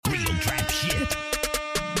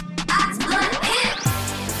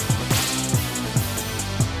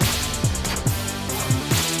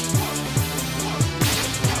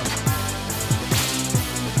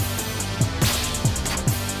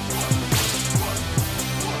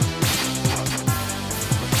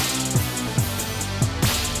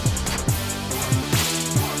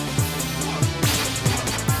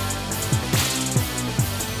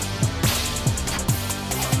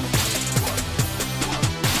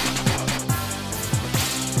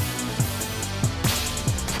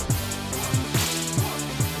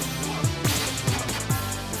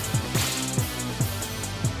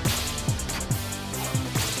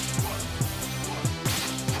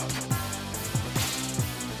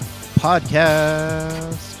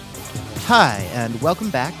podcast. Hi, and welcome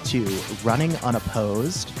back to Running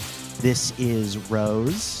Unopposed. This is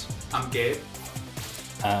Rose. I'm Gabe.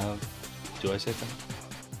 Do I say that?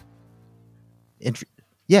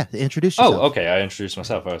 Introduce yourself. Oh, okay. I introduced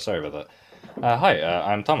myself. Oh, sorry about that. Hi,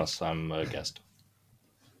 I'm Thomas. I'm a guest.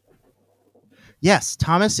 Yes,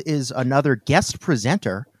 Thomas is another guest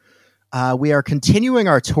presenter. We are continuing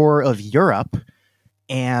our tour of Europe,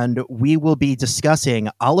 and we will be discussing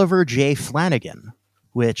Oliver J. Flanagan,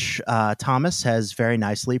 which Thomas has very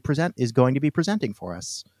nicely is going to be presenting for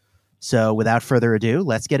us. So without further ado,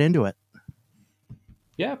 let's get into it.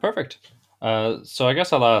 Yeah, perfect. So I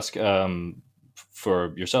guess I'll ask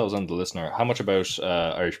for yourselves and the listener, how much about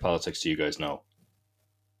Irish politics do you guys know?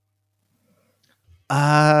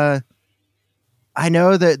 I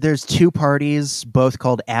know that there's two parties, both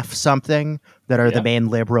called F something, that are the main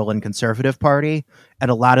liberal and conservative party,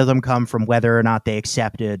 and a lot of them come from whether or not they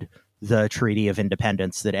accepted the Treaty of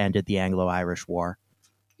Independence that ended the Anglo-Irish War.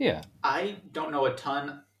 Yeah. I don't know a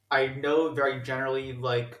ton. I know very generally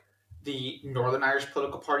like the Northern Irish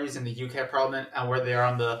political parties in the UK Parliament and where they are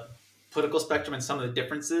on the political spectrum and some of the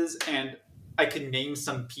differences, and I can name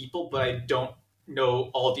some people, but I don't know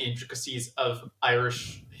all the intricacies of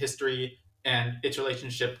Irish history and its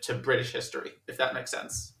relationship to British history, if that makes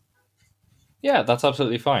sense. Yeah, that's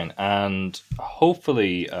absolutely fine. And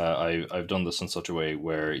hopefully I've done this in such a way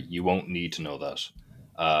where you won't need to know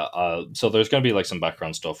that. So there's going to be like some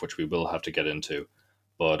background stuff, which we will have to get into.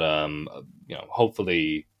 But,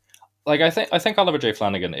 hopefully... Like, I think Oliver J.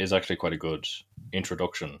 Flanagan is actually quite a good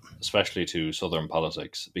introduction, especially to Southern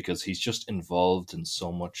politics, because he's just involved in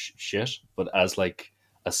so much shit, but as like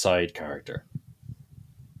a side character.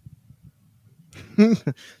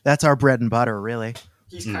 That's our bread and butter, really.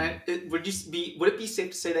 He's kind of, would it be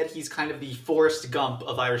safe to say that he's kind of the Forrest Gump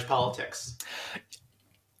of Irish politics?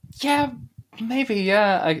 Yeah, maybe,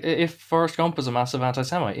 yeah. If Forrest Gump was a massive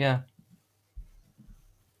anti-Semite, yeah.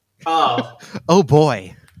 Oh. Oh,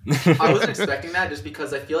 boy. I wasn't expecting that, just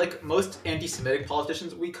because I feel like most anti-Semitic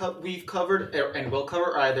politicians we've covered and will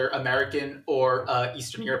cover are either American or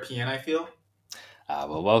Eastern European, I feel.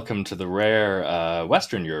 Well, welcome to the rare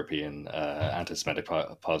Western European anti-Semitic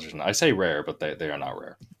politician. I say rare, but they are not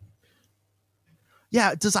rare.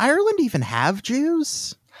 Yeah, does Ireland even have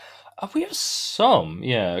Jews? We have some,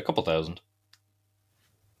 yeah, a couple thousand.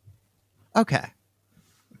 Okay.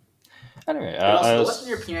 Anyway, but also the Western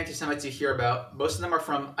European anti-Semites you hear about, most of them are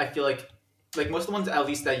from, I feel like most of the ones at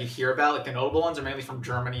least that you hear about, like the notable ones, are mainly from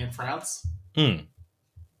Germany and France.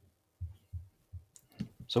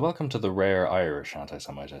 So welcome to the rare Irish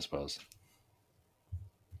anti-Semite, I suppose.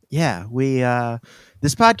 Yeah,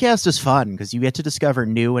 this podcast is fun because you get to discover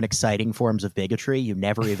new and exciting forms of bigotry you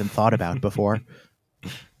never even thought about before.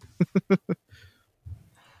 All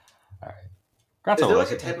right. Is there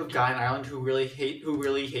like a type of guy in Ireland who really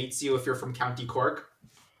hates you if you're from County Cork?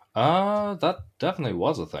 That definitely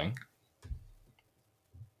was a thing.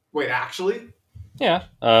 Wait, actually? Yeah,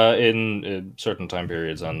 in certain time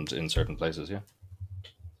periods and in certain places, yeah.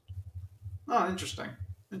 Oh, interesting.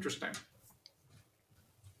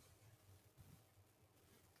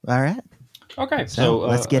 All right. Okay, so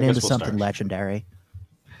let's get into something start. legendary.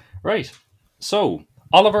 Right. So,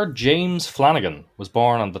 Oliver James Flanagan was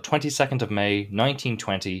born on the 22nd of May,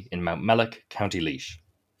 1920 in Mountmellick, County Laois.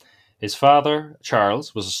 His father,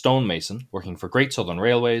 Charles, was a stonemason working for Great Southern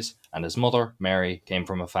Railways, and his mother, Mary, came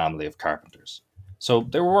from a family of carpenters. So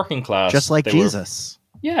they were working class. Just like Jesus.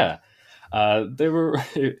 Yeah. They were,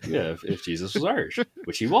 if Jesus was Irish,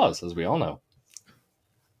 which he was, as we all know.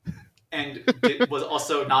 And was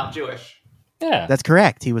also not Jewish. Yeah. That's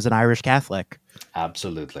correct. He was an Irish Catholic.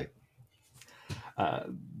 Absolutely.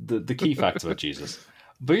 The key facts about Jesus.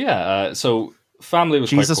 But yeah, so family was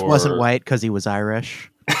Jesus quite poor. wasn't white because he was Irish.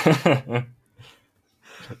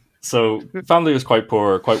 So family was quite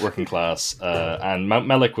poor, quite working class, and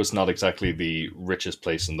Mountmellick was not exactly the richest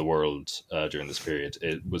place in the world during this period.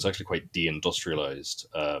 It was actually quite deindustrialized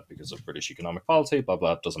because of British economic policy, blah,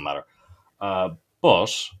 blah, doesn't matter.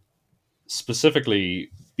 But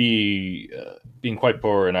specifically, being quite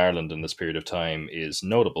poor in Ireland in this period of time is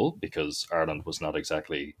notable because Ireland was not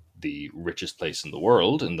exactly the richest place in the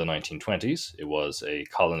world in the 1920s. It was a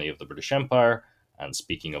colony of the British Empire. And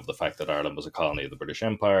speaking of the fact that Ireland was a colony of the British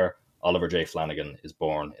Empire, Oliver J. Flanagan is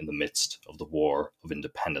born in the midst of the War of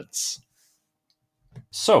Independence.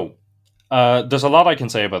 So, there's a lot I can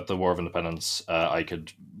say about the War of Independence. I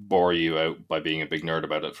could bore you out by being a big nerd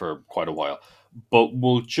about it for quite a while. But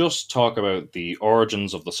we'll just talk about the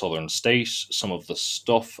origins of the southern state, some of the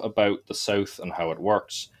stuff about the South and how it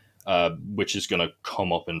works, which is going to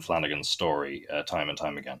come up in Flanagan's story time and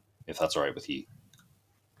time again. if that's all right with you.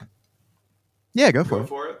 Yeah, go for Go it.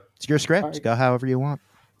 for it. It's your script. All right. Go however you want.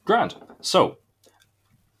 Grand. So,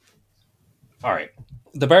 all right.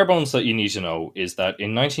 The bare bones that you need to know is that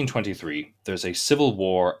in 1923, there's a civil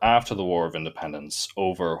war after the War of Independence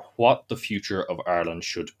over what the future of Ireland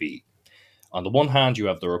should be. On the one hand, you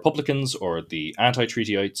have the Republicans, or the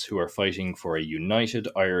anti-treatyites, who are fighting for a united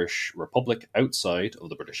Irish republic outside of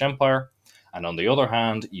the British Empire. And on the other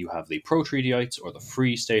hand, you have the pro-treatyites, or the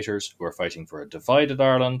Free Staters, who are fighting for a divided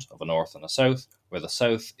Ireland of a north and a south, where the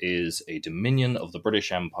south is a dominion of the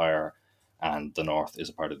British Empire and the north is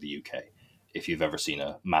a part of the UK. If you've ever seen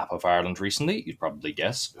a map of Ireland recently, you'd probably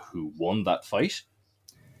guess who won that fight.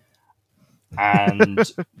 And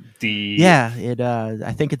Yeah,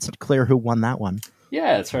 I think it's clear who won that one.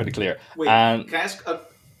 Yeah, it's fairly clear. Wait, And can I ask?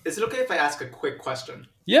 Is it okay if I ask a quick question?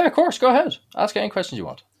 yeah, of course, go ahead. Ask any questions you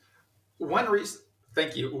want.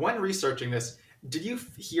 Thank you. When researching this, did you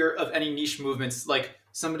hear of any niche movements, like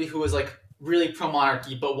somebody who was like really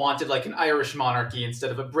pro-monarchy but wanted like an Irish monarchy instead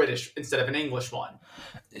of an English one?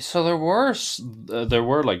 So there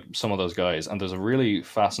were like some of those guys, and there's a really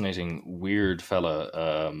fascinating, weird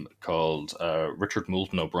fella called Richard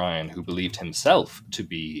Moulton O'Brien, who believed himself to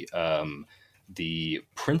be the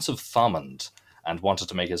Prince of Thomond and wanted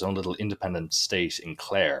to make his own little independent state in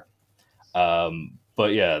Clare.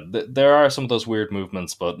 But yeah, there are some of those weird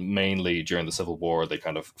movements, but mainly during the Civil War, they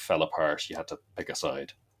kind of fell apart. You had to pick a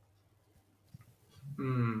side.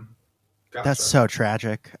 Gotcha. That's so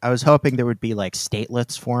tragic. I was hoping there would be like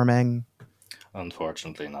statelets forming.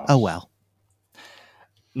 Unfortunately not. Oh well.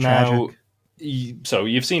 Now, Tragic. so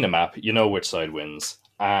you've seen a map, you know which side wins.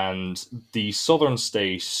 And the southern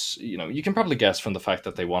state, you can probably guess from the fact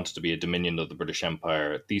that they wanted to be a dominion of the British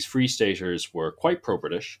Empire, these Free Staters were quite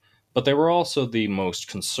pro-British, but they were also the most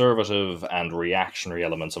conservative and reactionary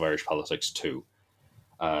elements of Irish politics too.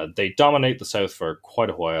 They dominate the south for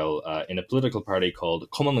quite a while in a political party called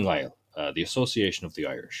Cumann na Gael, the Association of the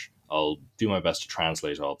Irish. I'll do my best to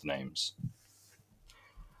translate all the names.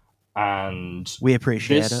 And We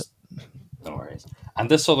appreciate it. no worries. And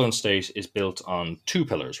this southern state is built on two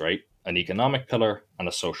pillars, right? An economic pillar and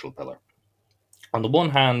a social pillar. On the one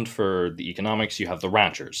hand, for the economics, you have the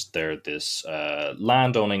ranchers. They're this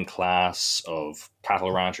land-owning class of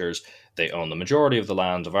cattle ranchers. They own the majority of the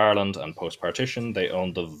land of Ireland, and post-partition, they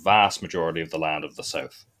own the vast majority of the land of the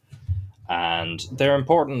south. And they're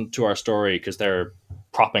important to our story because they're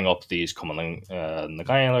propping up these Cumann na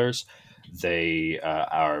Gaelers. They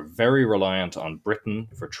are very reliant on Britain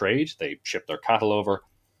for trade. They ship their cattle over,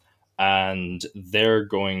 and they're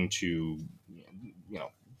going to,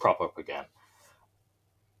 prop up again.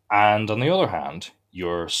 And on the other hand,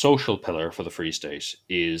 your social pillar for the Free State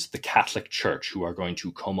is the Catholic Church, who are going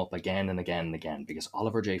to come up again and again and again because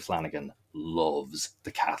Oliver J. Flanagan loves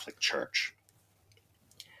the Catholic Church.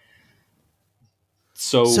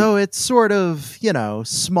 So it's sort of,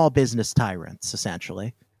 small business tyrants,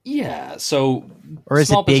 essentially. Yeah, so Or is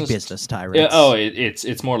small it big business tyrants? Yeah,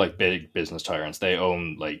 it's more like big business tyrants. They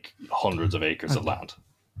own like hundreds of acres of land.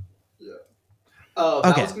 Yeah. Oh,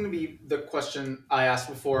 that Okay. was going to be the question I asked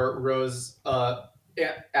before. Rose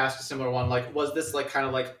asked a similar one. Like, was this like kind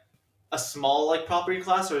of like a small like property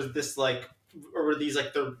class, or is this like, or were these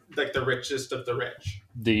like the richest of the rich?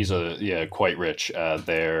 These are quite rich.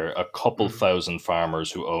 They're a couple thousand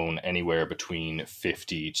farmers who own anywhere between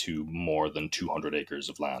 50 to more than 200 acres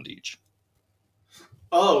of land each.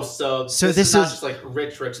 Oh, so So this this is not is- just like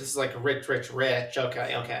rich. This is like rich.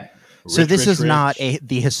 Okay. So Rich, this rich, is rich. not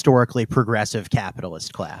the historically progressive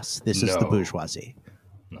capitalist class. This is the No. bourgeoisie.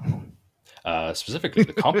 No. Specifically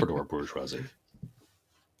the comprador bourgeoisie.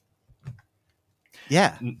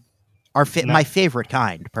 Yeah. My favorite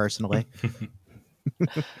kind, personally.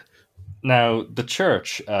 Now, the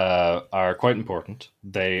church are quite important.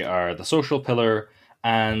 They are the social pillar,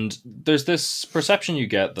 and there's this perception you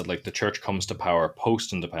get that like the church comes to power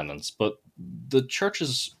post-independence, but the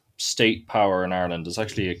church's state power in Ireland is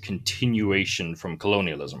actually a continuation from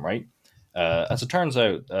colonialism, right? As it turns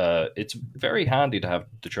out, it's very handy to have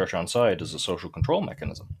the church on side as a social control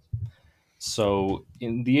mechanism. So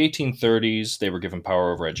in the 1830s, they were given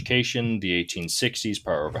power over education, the 1860s,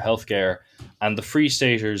 power over healthcare, and the Free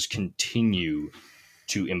Staters continue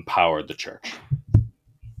to empower the church.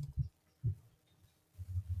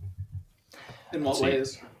 In what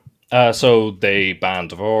Let's see. ways? So they ban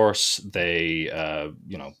divorce. They,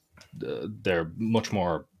 they're much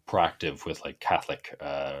more proactive with like Catholic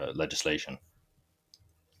legislation.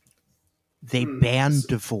 They ban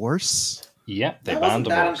divorce? Yeah, they That ban wasn't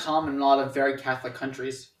that divorce. uncommon in a lot of very Catholic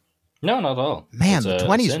countries. No, not at all. Man, It's the a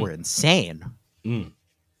 20s sin. were insane. Mm.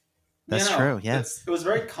 That's true. Yeah. It was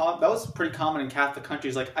very that was pretty common in Catholic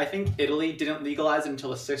countries. Like I think Italy didn't legalize it until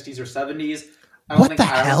the 60s or 70s. I don't What think the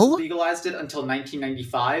Ireland hell? legalized it until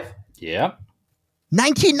 1995. Yeah.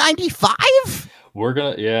 1995? We're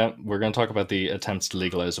gonna talk about the attempts to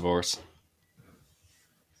legalize divorce.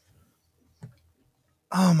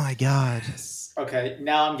 Oh my god. Okay,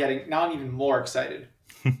 now I'm even more excited.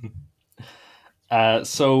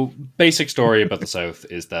 So, basic story about the South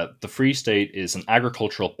is that the Free State is an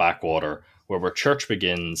agricultural backwater where church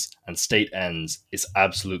begins and state ends is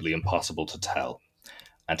absolutely impossible to tell.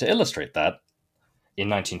 And to illustrate that, in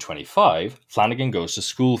 1925, Flanagan goes to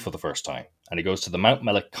school for the first time, and he goes to the Mount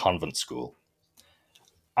Mellick Convent School.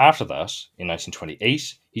 After that, in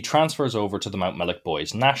 1928, he transfers over to the Mount Mellick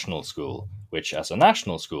Boys National School, which, as a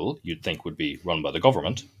national school, you'd think would be run by the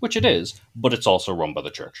government, which it is, but it's also run by the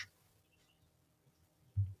church.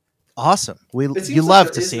 Awesome. It You seems love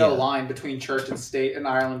like to there is see no it. line between church and state in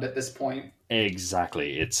Ireland at this point.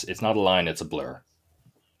 Exactly. It's not a line, it's a blur.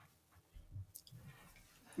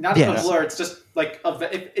 Not even a blur. It's just like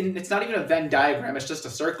it's not even a Venn diagram. It's just a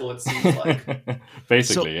circle. It seems like.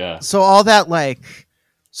 Basically, yeah. So all that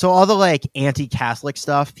all the anti-Catholic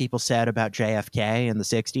stuff people said about JFK in the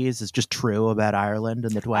 60s is just true about Ireland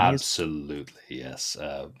in the 20s. Absolutely, yes.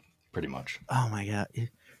 Pretty much. Oh my god.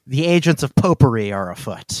 The agents of popery are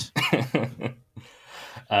afoot.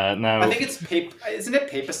 Now, I think it's isn't it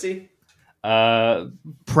papacy?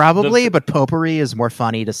 Probably, but popery is more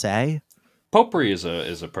funny to say. Popery is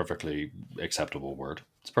a perfectly acceptable word.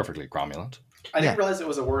 It's perfectly cromulent. I didn't realize it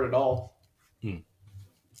was a word at all.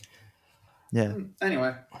 Yeah.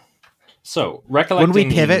 Anyway. So, recollecting... When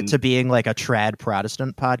we pivot to being like a trad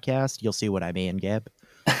Protestant podcast, you'll see what I mean, Gabe.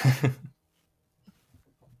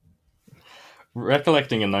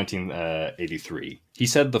 Recollecting in 1983, he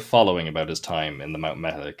said the following about his time in the Mount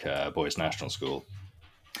Mellick Boys National School.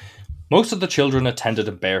 Most of the children attended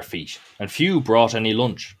in bare feet, and few brought any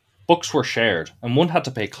lunch. Books were shared, and one had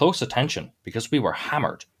to pay close attention because we were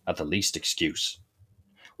hammered at the least excuse.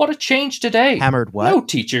 What a change today! Hammered what? No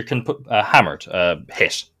teacher can put... hammered.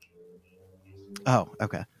 Hit. Oh,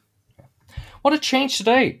 okay. What a change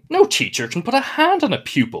today! No teacher can put a hand on a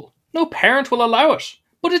pupil. No parent will allow it.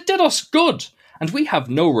 But it did us good, and we have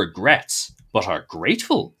no regrets, but are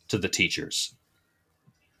grateful to the teachers.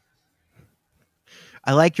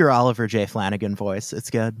 I like your Oliver J. Flanagan voice. It's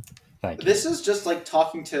good. Thank you. This is just like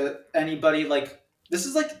talking to anybody. Like this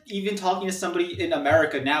is like even talking to somebody in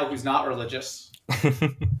America now who's not religious.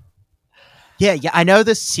 Yeah. I know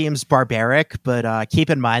this seems barbaric, but keep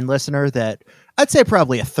in mind, listener, that I'd say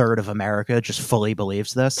probably a third of America just fully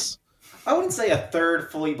believes this. I wouldn't say a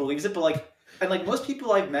third fully believes it, but most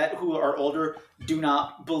people I've met who are older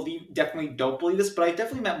definitely don't believe this, but I've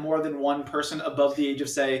definitely met more than one person above the age of,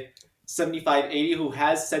 say, 75, 80 who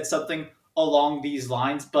has said something along these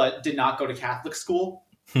lines, but did not go to Catholic school.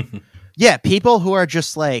 Yeah, people who are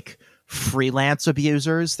just like freelance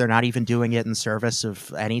abusers. They're not even doing it in service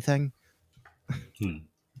of anything.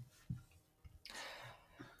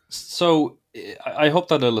 So I hope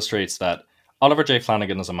that illustrates that Oliver J.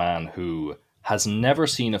 Flanagan is a man who has never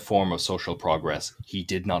seen a form of social progress he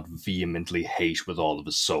did not vehemently hate with all of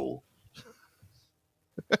his soul.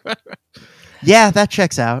 Yeah, that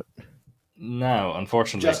checks out. Now,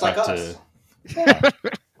 unfortunately, Just like us.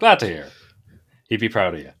 Glad to hear. He'd be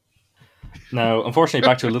proud of you. Now, unfortunately,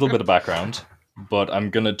 back to a little bit of background, but I'm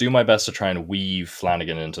going to do my best to try and weave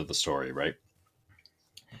Flanagan into the story, right?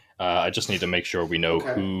 I just need to make sure we know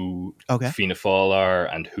who Fianna Fáil are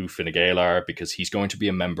and who Fine Gael are, because he's going to be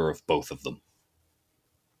a member of both of them.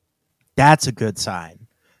 That's a good sign.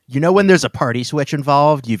 You know, when there's a party switch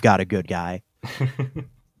involved, you've got a good guy.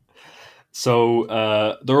 So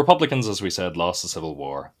the Republicans, as we said, lost the Civil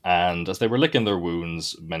War. And as they were licking their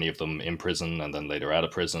wounds, many of them in prison and then later out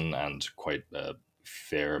of prison, and quite a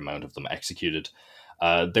fair amount of them executed,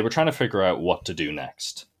 they were trying to figure out what to do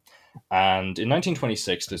next. And in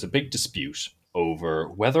 1926, there's a big dispute over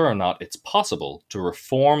whether or not it's possible to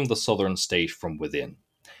reform the southern state from within.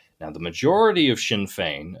 Now, the majority of Sinn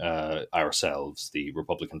Féin, ourselves, the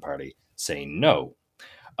Republican Party, say no.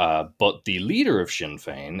 But the leader of Sinn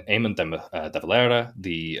Féin, Eamon de Valera,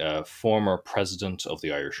 the former president of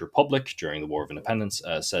the Irish Republic during the War of Independence,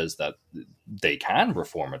 says that they can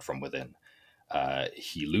reform it from within.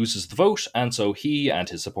 He loses the vote, and so he and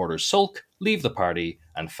his supporters sulk, leave the party,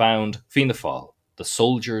 and found Fianna Fáil, the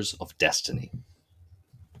Soldiers of Destiny.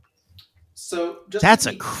 So that's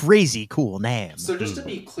a crazy cool name. So just to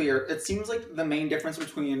be clear, it seems like the main difference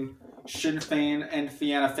between Sinn Féin and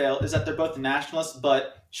Fianna Fáil is that they're both nationalists,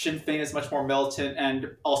 but Sinn Féin is much more militant and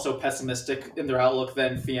also pessimistic in their outlook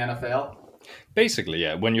than Fianna Fáil. Basically,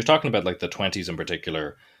 yeah. When you're talking about like the 20s in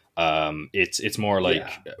particular, it's more like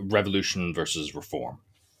revolution versus reform.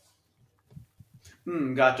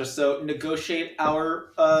 Gotcha. So negotiate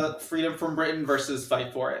our freedom from Britain versus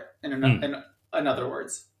fight for it. In other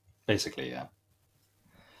words, basically, yeah.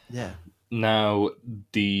 Yeah. Now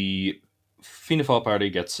the Fianna Fáil party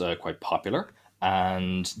gets quite popular,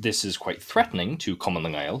 and this is quite threatening to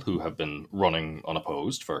Cumann Isle, who have been running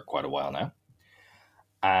unopposed for quite a while now.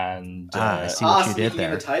 And I see what you did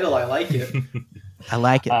there. The title, I like it. I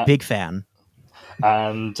like it. Big fan.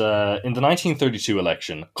 And in the 1932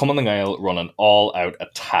 election, Cumann Isle run an all-out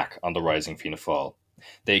attack on the rising Fianna Fáil.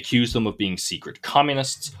 They accuse them of being secret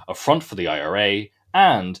communists, a front for the IRA,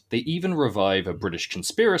 and they even revive a British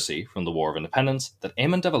conspiracy from the War of Independence that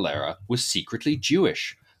Eamon de Valera was secretly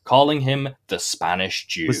Jewish, calling him the Spanish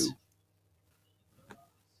Jew.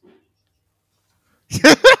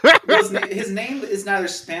 His name is neither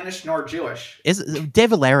Spanish nor Jewish. De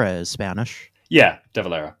Valera is Spanish. Yeah, De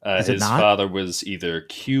Valera. His not? father was either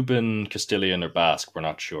Cuban, Castilian, or Basque. We're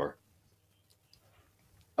not sure.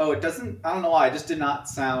 Oh, it doesn't... I don't know why. It just did not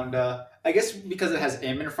sound... I guess because it has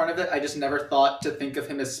M in front of it, I just never thought to think of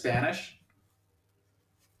him as Spanish.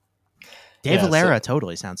 De Valera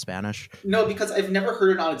totally sounds Spanish. No, because I've never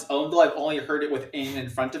heard it on its own, though. I've only heard it with M in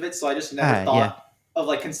front of it, so I just never thought of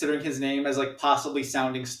like considering his name as like possibly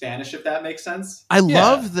sounding Spanish, if that makes sense. I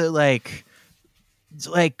love the like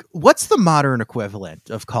what's the modern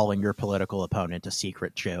equivalent of calling your political opponent a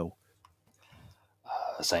secret Jew?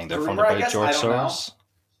 Saying they're funded by George Soros.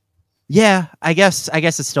 Yeah, I guess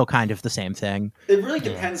it's still kind of the same thing. It really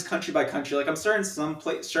depends country by country. Like I'm sure in some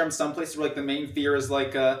places where like the main fear is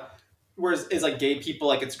like is like gay people,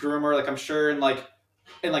 like it's groomer. Like I'm sure in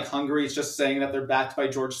Hungary it's just saying that they're backed by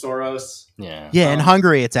George Soros. Yeah. Yeah, in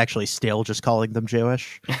Hungary it's actually still just calling them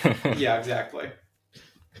Jewish. Yeah, exactly.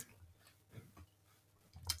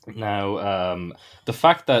 Now, the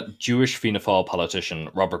fact that Jewish Fianna Fáil politician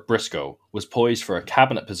Robert Briscoe was poised for a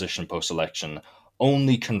cabinet position post-election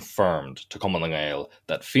only confirmed to Cumann Isle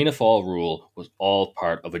that Fianna Fáil rule was all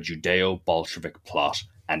part of a Judeo-Bolshevik plot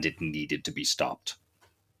and it needed to be stopped.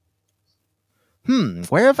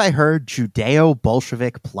 Where have I heard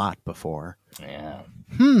Judeo-Bolshevik plot before? Yeah.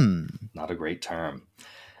 Not a great term.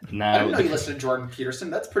 Now, I didn't know you listened to Jordan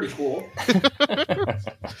Peterson. That's pretty cool.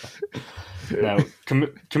 Now,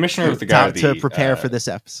 Commissioner of the Gardaí... to prepare for this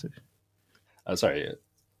episode. Sorry.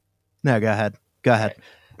 No, go ahead. Okay.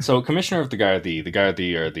 So, Commissioner of the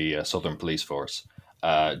Gardaí are the Southern Police Force,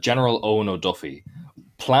 General Owen O'Duffy,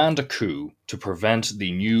 planned a coup to prevent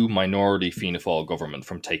the new minority Fianna Fáil government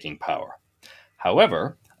from taking power.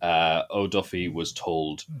 However, O'Duffy was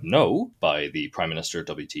told no by the Prime Minister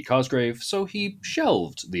W.T. Cosgrave, so he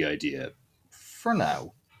shelved the idea for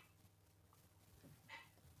now.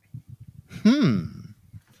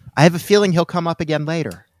 I have a feeling he'll come up again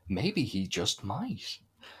later. Maybe he just might.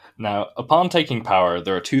 Now, upon taking power,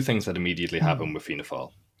 there are two things that immediately happen with Fianna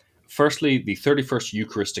Fáil. Firstly, the 31st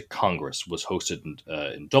Eucharistic Congress was hosted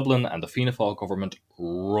in Dublin, and the Fianna Fáil government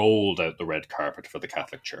rolled out the red carpet for the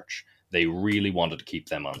Catholic Church. They really wanted to keep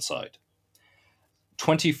them on side.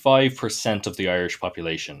 25% of the Irish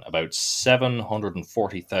population, about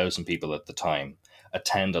 740,000 people at the time,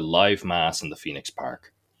 attend a live mass in the Phoenix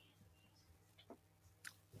Park.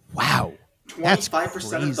 Wow.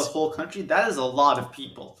 25% of the whole country? That is a lot of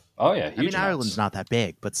people. Oh, yeah. Huge amounts. Ireland's not that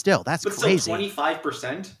big, but still, that's crazy. But still,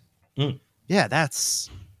 25%? Yeah, that's...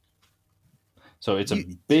 So it's a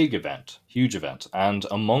big event, huge event. And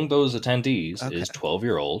among those attendees is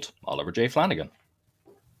 12-year-old Oliver J. Flanagan.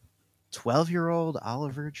 12-year-old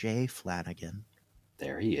Oliver J. Flanagan.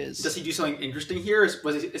 There he is. Does he do something interesting here, or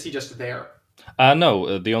is he just there?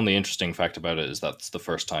 No, the only interesting fact about it is that's the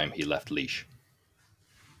first time he left Laois.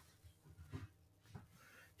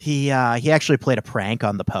 He actually played a prank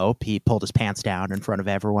on the Pope. He pulled his pants down in front of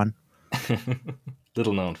everyone.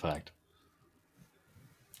 Little known fact.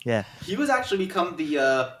 Yeah. He was actually become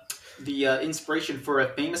the inspiration for a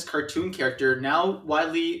famous cartoon character now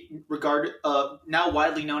widely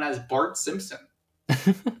known as Bart Simpson.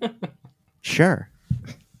 Sure.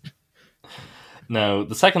 Now,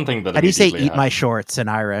 the second thing that how do you say "eat my shorts" in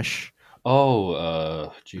Irish?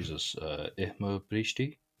 Oh, Jesus, Ihma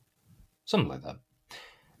Brishti? Something like that.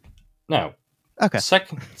 Now,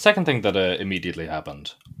 second thing that immediately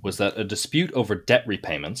happened was that a dispute over debt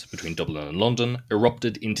repayments between Dublin and London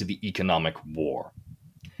erupted into the economic war.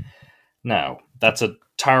 Now, that's a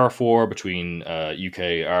tariff war between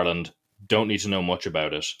UK, Ireland. Don't need to know much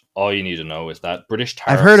about it. All you need to know is that British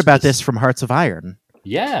tariffs... I've heard about this from Hearts of Iron.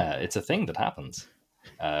 Yeah, it's a thing that happens.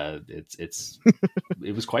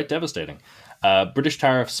 It was quite devastating. British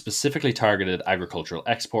tariffs specifically targeted agricultural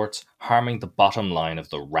exports, harming the bottom line of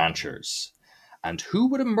the ranchers. And who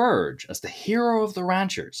would emerge as the hero of the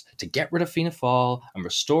ranchers to get rid of Fianna Fáil and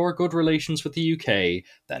restore good relations with the UK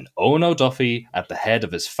than Owen O'Duffy at the head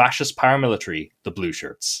of his fascist paramilitary, the Blue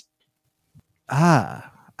Shirts?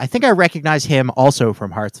 Ah, I think I recognize him also from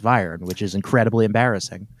Hearts of Iron, which is incredibly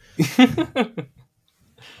embarrassing.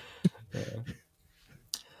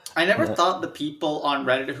 I never thought the people on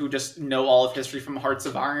Reddit who just know all of history from Hearts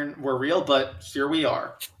of Iron were real, but here we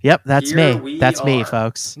are. Yep, that's Here me. we That's me, are.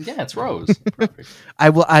 folks. Yeah, it's Rose. Perfect.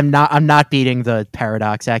 I'm not beating the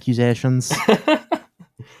paradox accusations.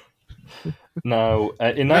 Now,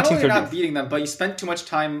 in Not only 1930, you're not beating them, but you spent too much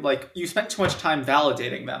time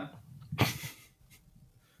validating them.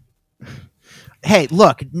 Hey,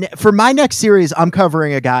 look, for my next series, I'm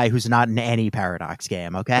covering a guy who's not in any paradox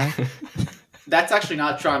game. Okay. That's actually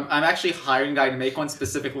not true. I'm actually hiring a guy to make one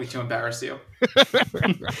specifically to embarrass you.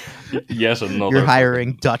 yet another. You're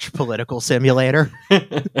hiring Dutch political simulator.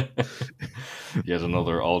 Yet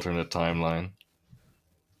another alternate timeline.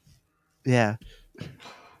 Yeah.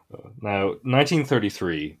 Now,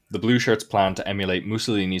 1933, the Blue Shirts planned to emulate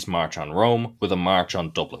Mussolini's March on Rome with a march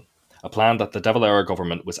on Dublin, a plan that the De Valera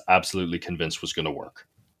government was absolutely convinced was going to work.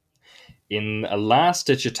 In a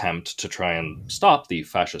last-ditch attempt to try and stop the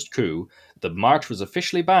fascist coup, the march was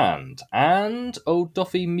officially banned, and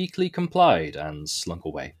O'Duffy meekly complied and slunk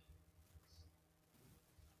away.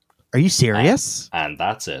 Are you serious? And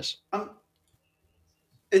that's it.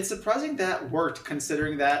 It's surprising that worked,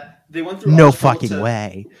 considering that they went through all No this trouble fucking to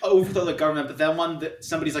way. overthrow the government, but then when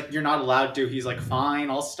somebody's like, "You're not allowed to," he's like, "Fine,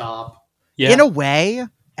 I'll stop." Yeah. In a way,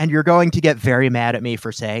 and you're going to get very mad at me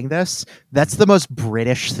for saying this, that's the most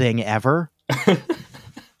British thing ever.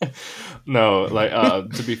 No, like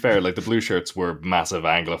to be fair, like the Blue Shirts were massive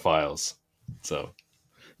Anglophiles, so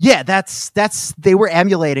Yeah, that's they were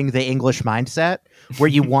emulating the English mindset where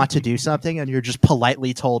you want to do something and you're just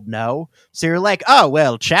politely told no. So you're like, "Oh,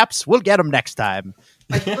 well, chaps, we'll get them next time."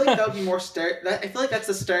 I feel like that would be more I feel like that's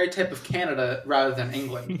the stereotype of Canada rather than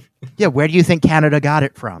England. Yeah, where do you think Canada got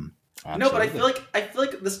it from? No, but absolutely. I feel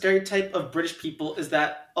like the stereotype of British people is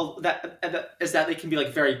that they can be like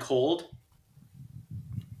very cold.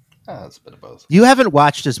 That's a bit of both. You haven't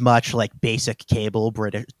watched as much like basic cable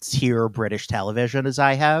British television as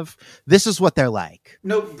I have. This is what they're like.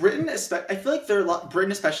 No, I feel like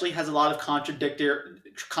Britain especially has a lot of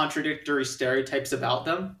contradictory stereotypes about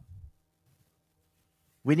them.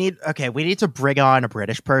 We need to bring on a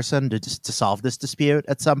British person to solve this dispute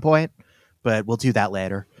at some point, but we'll do that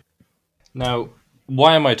later. Now,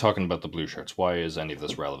 why am I talking about the Blue Shirts? Why is any of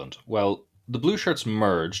this relevant? Well, the Blue Shirts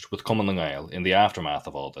merged with Cumann Gael in the aftermath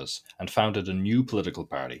of all this and founded a new political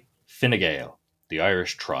party, Fine Gael, the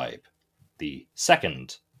Irish Tribe, the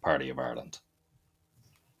Second Party of Ireland.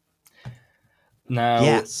 Now,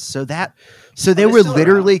 Yes, so they were still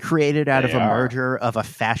literally around. created out of They a are. merger of a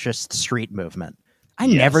fascist street movement. I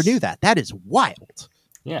Yes. never knew that. That is wild.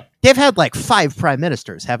 yeah, They've had like 5 prime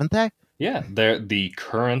ministers, haven't they? yeah, the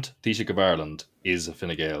current Taoiseach of Ireland is a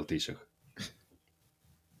Fine Gael Taoiseach.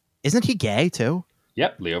 Isn't he gay too?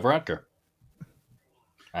 Yep, Leo Varadkar.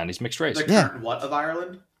 And he's mixed race. The Yeah. current what of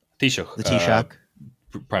Ireland? Taoiseach. The Taoiseach,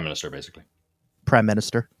 Prime Minister, basically. prime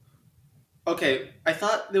minister. Okay, I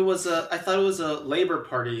thought it was a Labour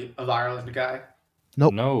Party of Ireland guy.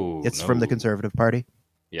 Nope. No. It's from the Conservative Party.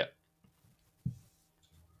 Yeah.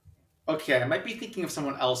 Okay, I might be thinking of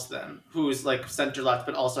someone else then, who's like center left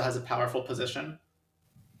but also has a powerful position.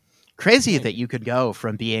 Crazy that you could go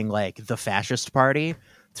from being like the fascist party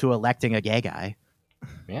to electing a gay guy.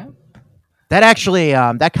 Yeah. That actually,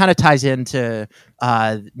 that kind of ties into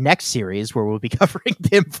next series where we'll be covering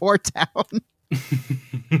Pim Fortown.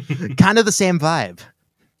 Kind of the same vibe.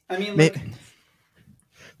 I mean, like,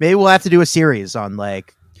 Maybe we'll have to do a series on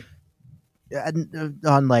like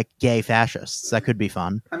gay fascists. That could be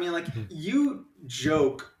fun. I mean, like you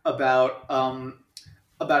joke about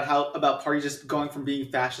parties just going from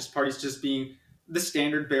being fascist parties to just being the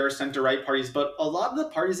standard bare center right parties, but a lot of the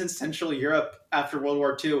parties in Central Europe after World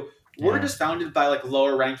War II were just founded by like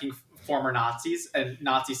lower ranking former Nazis and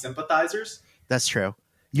Nazi sympathizers. That's true.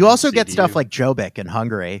 You also get CDU. stuff like Jobbik in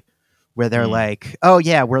Hungary, where they're like, "Oh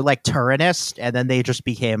yeah, we're like Turinist," and then they just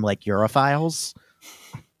became like Europhiles,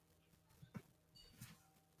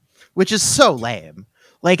 which is so lame.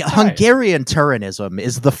 Like Hungarian Turinism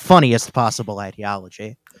is the funniest possible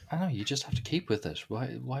ideology. I know, you just have to keep with it.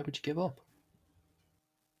 Why would you give up?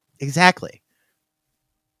 Exactly.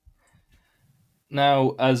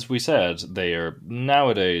 Now, as we said, they are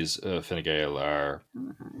nowadays Fine Gael are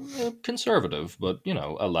conservative, but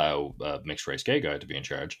allow a mixed race gay guy to be in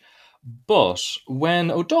charge. But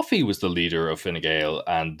when O'Duffy was the leader of Fine Gael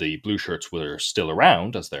and the Blue Shirts were still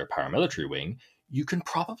around as their paramilitary wing, you can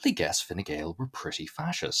probably guess Fine Gael were pretty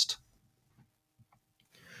fascist.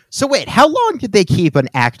 So wait, how long did they keep an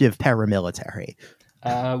active paramilitary?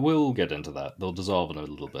 We'll get into that. They'll dissolve in a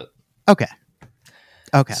little bit. Okay.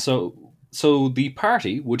 So the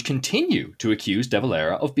party would continue to accuse De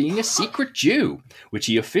Valera of being a secret Jew, which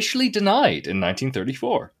he officially denied in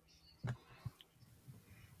 1934.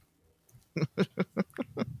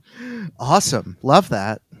 Awesome. Love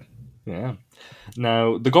that. Yeah.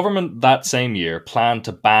 Now, the government that same year planned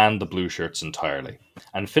to ban the Blue Shirts entirely,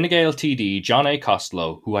 and Fine Gael TD John A.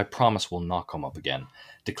 Costello, who I promise will not come up again,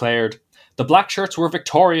 declared, "The Black Shirts were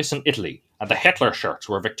victorious in Italy, and the Hitler Shirts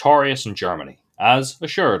were victorious in Germany, as,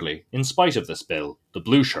 assuredly, in spite of this bill, the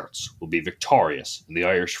Blue Shirts will be victorious in the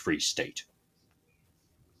Irish Free State."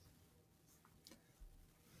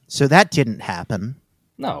 So that didn't happen.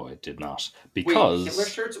 No, it did not. Because Wait, Hitler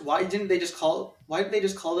Shirts? Why did they just call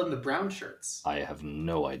them the Brown Shirts? I have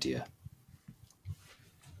no idea.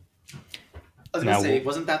 I was going to say,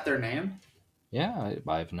 wasn't that their name? Yeah,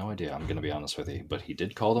 I have no idea. I'm going to be honest with you, but he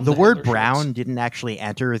did call them the word Hitler brown Shirts. Didn't actually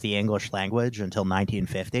enter the English language until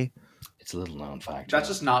 1950. It's a little known fact. That's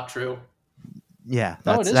just not true. Yeah,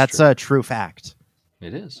 No, it is that's true. a true fact.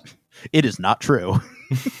 It is. It is not true.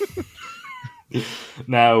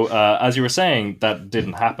 Now, as you were saying, that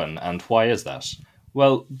didn't happen, and why is that?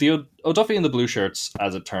 Well, the O'Duffy and the Blue Shirts,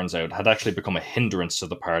 as it turns out, had actually become a hindrance to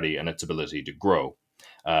the party and its ability to grow.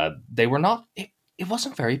 They were not... It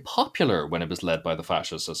wasn't very popular when it was led by the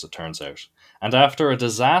fascists, as it turns out. And after a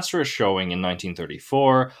disastrous showing in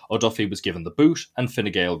 1934, O'Duffy was given the boot and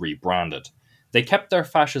Fine Gael rebranded. They kept their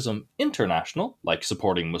fascism international, like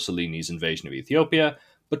supporting Mussolini's invasion of Ethiopia,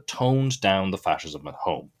 but toned down the fascism at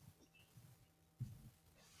home.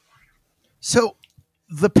 So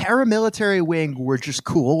the paramilitary wing were just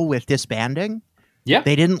cool with disbanding? Yeah.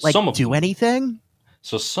 They didn't do them. anything?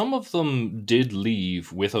 So some of them did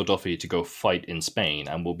leave with O'Duffy to go fight in Spain,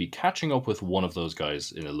 and we'll be catching up with one of those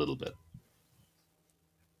guys in a little bit.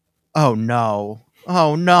 Oh no.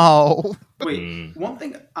 Oh no. Wait, one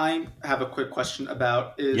thing I have a quick question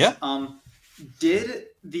about is how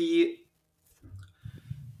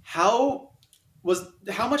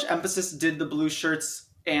much emphasis did the Blue Shirts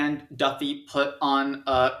and Duffy put on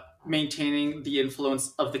maintaining the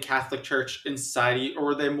influence of the Catholic Church in society, or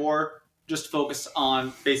were they more just focused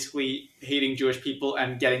on basically hating Jewish people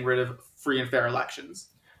and getting rid of free and fair elections?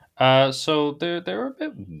 So they're a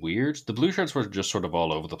bit weird. The Blue Shirts were just sort of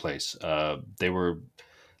all over the place. They were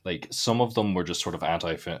like, some of them were just sort of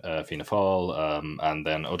anti-Fianna Fáil, and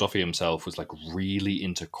then O'Duffy himself was like really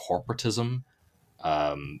into corporatism.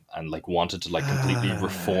 And like wanted to like completely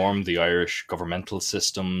reform the Irish governmental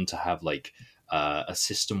system to have like a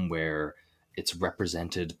system where it's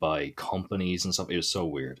represented by companies and stuff. It was so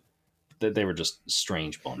weird. They were just a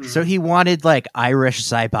strange bunch. So he wanted like Irish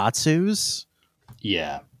Zaibatsus?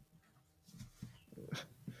 Yeah.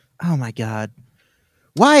 Oh my god.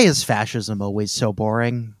 Why is fascism always so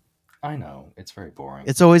boring? I know, it's very boring.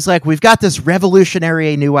 It's always like, we've got this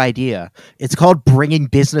revolutionary new idea. It's called bringing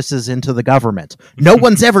businesses into the government. No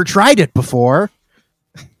one's ever tried it before.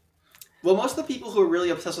 Well, most of the people who are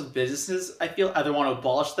really obsessed with businesses, I feel, either want to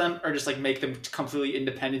abolish them or just like make them completely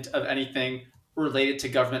independent of anything related to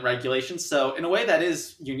government regulations. So in a way, that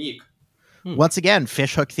is unique. Once again,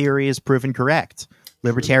 fishhook theory is proven correct.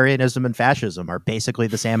 Libertarianism and fascism are basically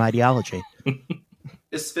the same ideology.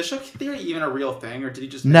 Is fishhook theory even a real thing, or did he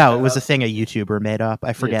just make No, that it was up? a thing a YouTuber made up.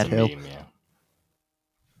 I forget It's a who. meme, yeah.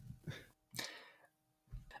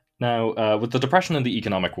 Now, with the Depression and the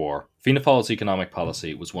Economic War, Fianna Fáil's economic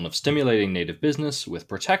policy was one of stimulating native business with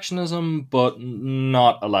protectionism, but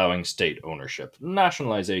not allowing state ownership.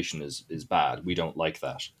 Nationalisation is bad. We don't like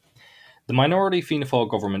that. The minority Fianna Fáil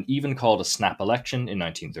government even called a snap election in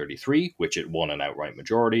 1933, which it won an outright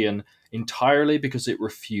majority in, entirely because it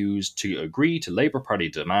refused to agree to Labour Party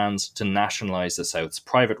demands to nationalise the South's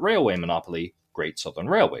private railway monopoly, Great Southern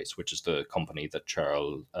Railways, which is the company that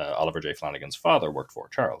Oliver J. Flanagan's father worked for,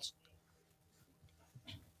 Charles.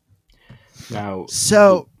 Now,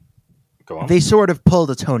 So go on. they sort of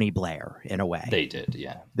pulled a Tony Blair in a way. They did,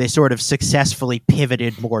 yeah. They sort of successfully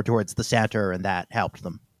pivoted more towards the center, and that helped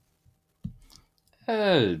them.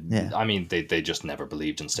 Yeah. I mean, they just never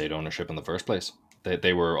believed in state ownership in the first place.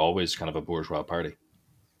 They were always kind of a bourgeois party.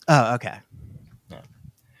 Oh, okay. Yeah.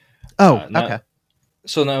 Okay.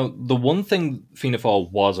 So now, the one thing Fianna Fáil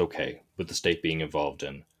was okay with the state being involved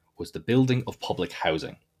in was the building of public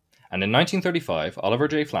housing. And in 1935, Oliver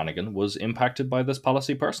J. Flanagan was impacted by this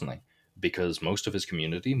policy personally, because most of his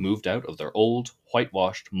community moved out of their old,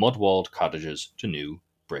 whitewashed, mud-walled cottages to new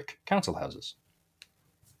brick council houses.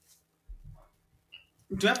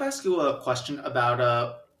 Do I have to ask you a question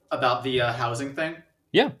about the housing thing?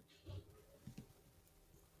 Yeah.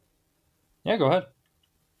 Yeah, go ahead.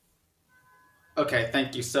 Okay,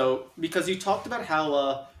 thank you. So, because you talked about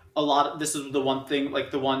how a lot of this is the one thing,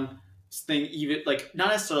 like the one thing, even like not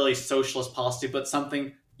necessarily socialist policy, but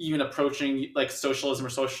something even approaching like socialism or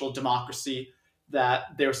social democracy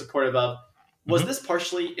that they're supportive of. Was this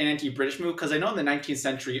partially an anti-British move? Because I know in the 19th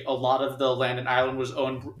century, a lot of the land in Ireland was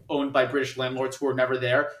owned by British landlords who were never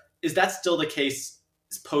there. Is that still the case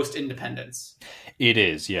post-independence? It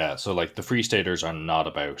is, yeah. So, like, the Free Staters are not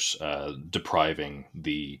about depriving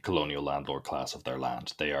the colonial landlord class of their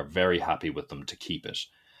land. They are very happy with them to keep it.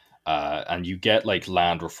 And you get, like,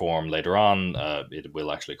 land reform later on. It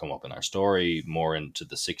will actually come up in our story, more into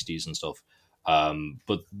the 60s and stuff.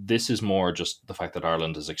 But this is more just the fact that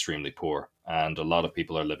Ireland is extremely poor, and a lot of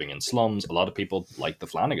people are living in slums. A lot of people, like the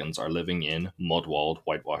Flanagans, are living in mud-walled,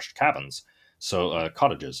 whitewashed cabins. So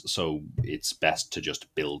cottages. So it's best to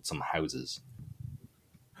just build some houses.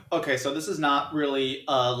 Okay, so this is not really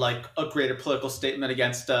like a greater political statement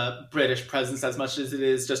against British presence as much as it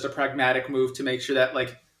is just a pragmatic move to make sure that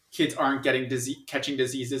like kids aren't catching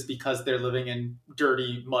diseases because they're living in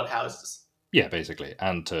dirty mud houses. Yeah, basically,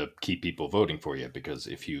 and to keep people voting for you, because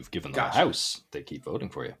if you've given them a house, they keep voting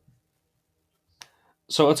for you.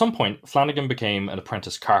 So at some point, Flanagan became an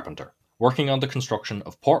apprentice carpenter, working on the construction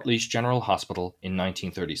of Portlaoise General Hospital in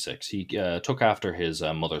 1936. He took after his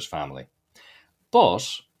mother's family.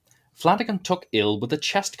 But Flanagan took ill with a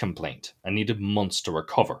chest complaint and needed months to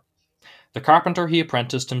recover. The carpenter he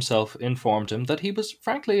apprenticed himself informed him that he was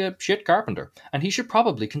frankly a shit carpenter, and he should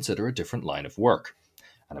probably consider a different line of work.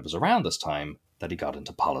 And it was around this time that he got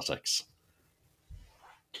into politics.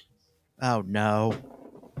 Oh, no.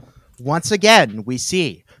 Once again, we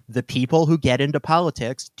see the people who get into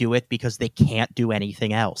politics do it because they can't do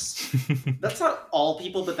anything else. That's not all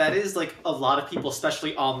people, but that is like a lot of people,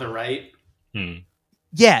 especially on the right.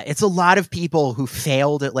 Yeah, it's a lot of people who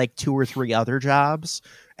failed at like 2 or 3 other jobs,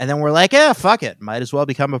 and then we're like, fuck it, might as well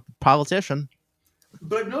become a politician.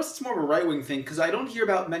 But I've noticed it's more of a right-wing thing, because I don't hear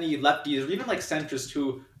about many lefties, or even like centrists,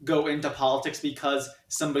 who go into politics because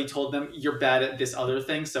somebody told them, you're bad at this other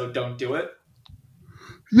thing, so don't do it.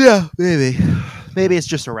 Yeah, maybe. Maybe it's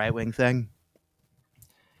just a right-wing thing.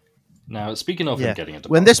 Now, speaking of him getting into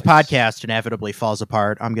when politics, this podcast inevitably falls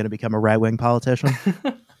apart, I'm going to become a right-wing politician.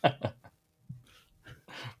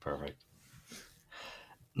 Perfect.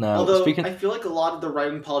 Now, although I feel like a lot of the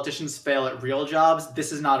right-wing politicians fail at real jobs,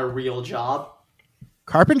 this is not a real job.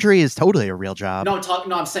 Carpentry is totally a real job. No,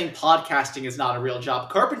 I'm saying podcasting is not a real job.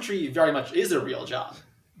 Carpentry very much is a real job.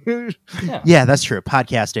 Yeah, that's true.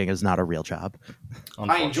 Podcasting is not a real job.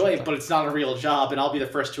 I enjoy it, but it's not a real job, and I'll be the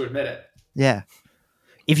first to admit it. Yeah.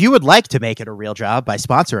 If you would like to make it a real job by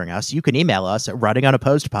sponsoring us, you can email us at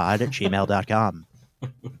runningonapostpod@gmail.com.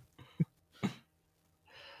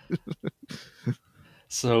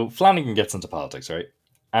 So Flanagan gets into politics, right?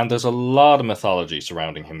 And there's a lot of mythology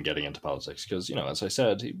surrounding him getting into politics because, you know, as I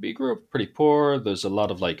said, he grew up pretty poor. There's a lot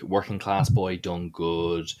of like working class boy done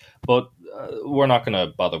good, but we're not going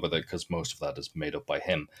to bother with it because most of that is made up by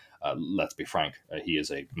him. Let's be frank, he is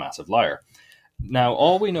a massive liar. Now,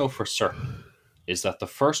 all we know for certain is that the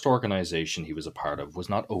first organization he was a part of was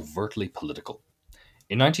not overtly political.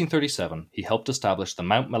 In 1937, he helped establish the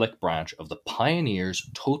Mount Mellick branch of the Pioneers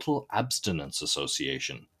Total Abstinence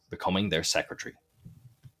Association, becoming their secretary.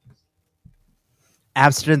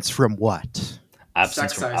 Abstinence from what?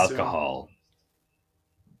 Abstinence from alcohol.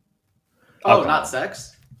 Oh, not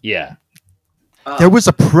sex? Yeah. There was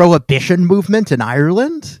a prohibition movement in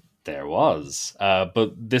Ireland? There was.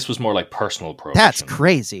 But this was more like personal prohibition. That's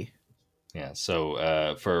crazy. Yeah,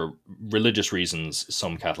 so for religious reasons,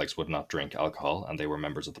 some Catholics would not drink alcohol, and they were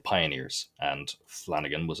members of the Pioneers. And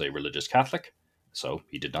Flanagan was a religious Catholic, so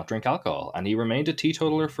he did not drink alcohol, and he remained a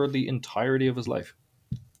teetotaler for the entirety of his life.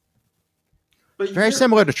 Very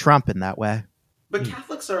similar to Trump in that way. But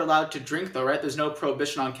Catholics are allowed to drink, though, right? There's no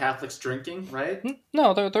prohibition on Catholics drinking, right?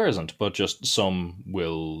 No, there isn't. But just some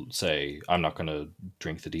will say, I'm not going to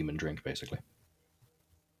drink the demon drink, basically.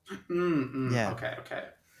 Yeah. Okay.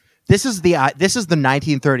 This is the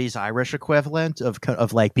 1930s Irish equivalent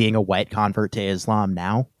of like being a white convert to Islam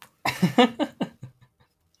now.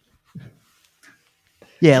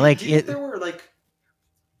 Yeah, like do you think there were like.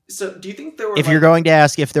 So, do you think there were? If you're going to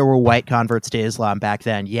ask if there were white converts to Islam back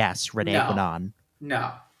then, yes, Renee Quinnan.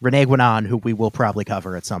 No. Renee Guinan, who we will probably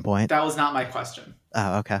cover at some point. That was not my question.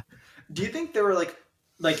 Oh, okay. Do you think there were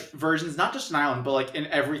like versions, not just in Ireland, but like in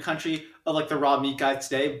every country of like the raw meat guy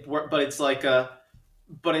today? But it's like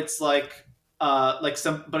but it's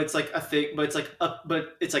some, but it's like a thing, but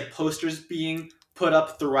it's like posters being put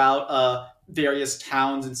up throughout various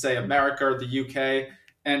towns in say America or the UK,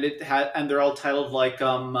 and they're all titled like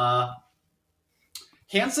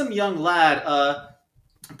handsome young lad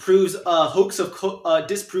disproves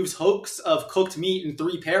hoax of cooked meat in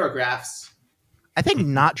 3 paragraphs. I think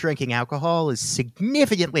not drinking alcohol is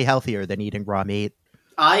significantly healthier than eating raw meat.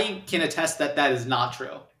 I can attest that is not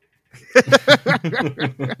true.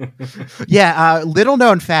 Yeah, little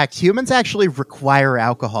known fact, humans actually require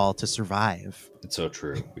alcohol to survive. It's so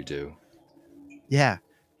true. We do. Yeah.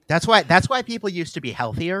 That's why people used to be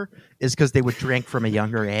healthier, is because they would drink from a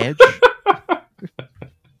younger age.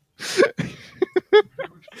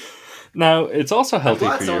 Now, it's also healthy I'm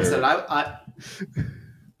glad for someone your... said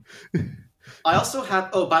it. I also have.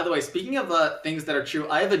 Oh, by the way, speaking of things that are true,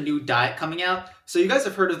 I have a new diet coming out. So you guys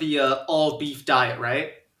have heard of the all beef diet,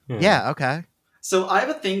 right? Yeah, okay. So I have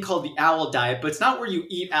a thing called the owl diet, but it's not where you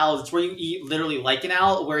eat owls. It's where you eat literally like an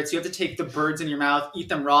owl, where it's you have to take the birds in your mouth, eat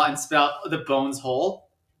them raw, and spit out the bones whole.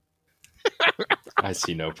 I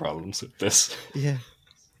see no problems with this. Yeah.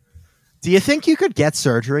 Do you think you could get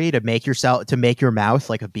surgery to make your mouth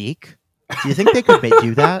like a beak? Do you think they could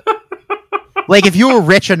do that? Like, if you were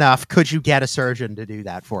rich enough, could you get a surgeon to do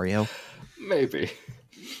that for you? Maybe.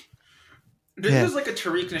 This is like a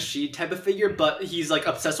Tariq Nasheed type of figure, but he's like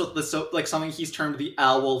obsessed with something he's termed the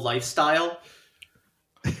owl lifestyle.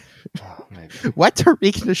 Oh, maybe. What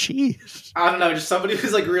Tariq Nasheed? I don't know, just somebody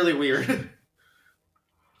who's like really weird.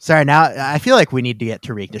 Sorry, now I feel like we need to get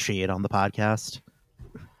Tariq Nasheed on the podcast.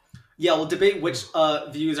 Yeah, we'll debate which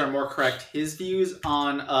views are more correct: his views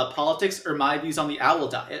on politics or my views on the owl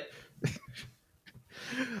diet.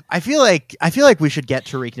 I feel like we should get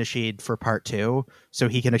Tariq Nasheed for part 2, so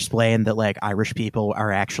he can explain that like Irish people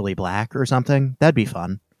are actually black or something. That'd be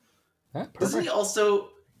fun. Doesn't he also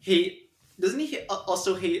hate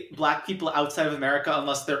hate black people outside of America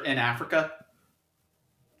unless they're in Africa?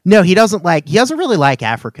 No, he doesn't really like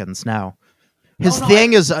Africans. No. His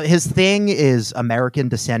thing is American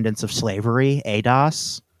descendants of slavery,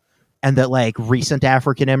 ADOS, and that like recent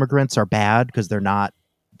African immigrants are bad because they're not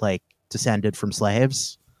like descended from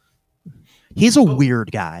slaves. He's a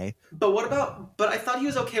weird guy. But I thought he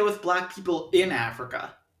was okay with black people in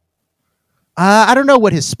Africa. I don't know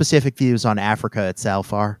what his specific views on Africa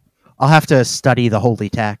itself are. I'll have to study the holy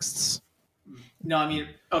texts. No, I mean,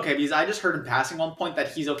 okay, because I just heard in passing one point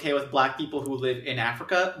that he's okay with black people who live in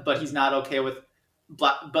Africa, but he's not okay with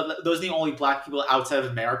but those are the only black people outside of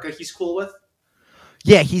America he's cool with.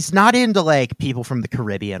 Yeah, he's not into like people from the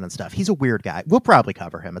Caribbean and stuff. He's a weird guy. We'll probably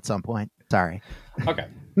cover him at some point. Sorry. Okay.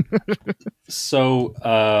 So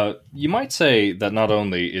you might say that not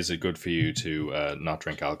only is it good for you to not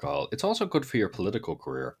drink alcohol, it's also good for your political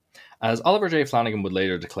career. As Oliver J. Flanagan would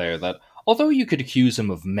later declare that although you could accuse him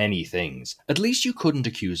of many things, at least you couldn't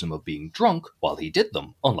accuse him of being drunk while he did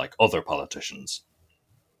them, unlike other politicians.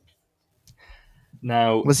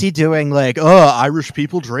 Now, was he doing like, Irish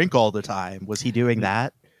people drink all the time? Was he doing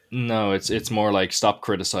that? No, it's more like, stop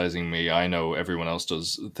criticizing me. I know everyone else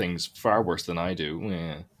does things far worse than I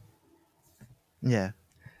do. Yeah.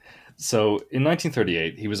 So, in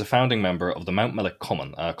 1938, he was a founding member of the Mount Mellick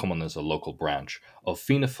Cumann. Cumann is a local branch of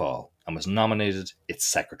Fianna Fáil and was nominated its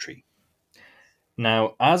secretary.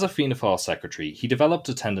 Now, as a Fianna Fáil secretary, he developed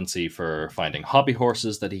a tendency for finding hobby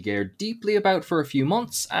horses that he cared deeply about for a few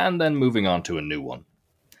months and then moving on to a new one.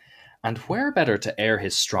 And where better to air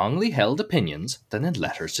his strongly held opinions than in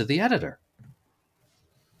letters to the editor?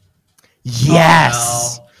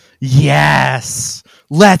 Yes! Oh, no. Yes!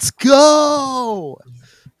 Let's go!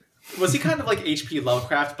 Was he kind of like H.P.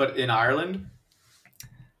 Lovecraft, but in Ireland?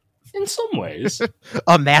 In some ways.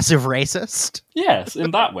 A massive racist? Yes,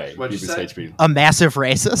 in that way. What'd you say? HP. A massive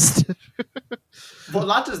racist? Well,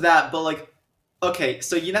 not just that, but like, okay,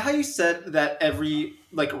 so you know how you said that every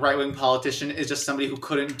like right-wing politician is just somebody who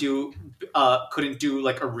couldn't do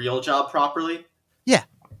like a real job properly? Yeah.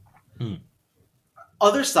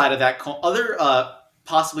 Other side of that,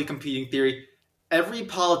 possibly competing theory, every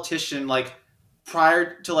politician like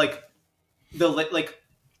prior to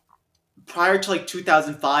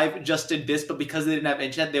 2005 just did this, but because they didn't have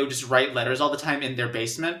internet, they would just write letters all the time in their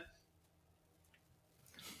basement.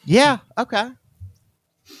 Yeah, okay.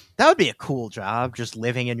 That would be a cool job, just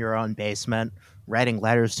living in your own basement, writing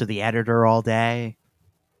letters to the editor all day.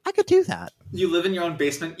 I could do that. You live in your own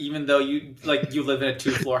basement, even though you live in a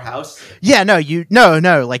 2-floor house. Yeah,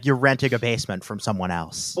 no, like you're renting a basement from someone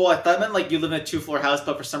else. Well, I thought it meant like you live in a 2-floor house,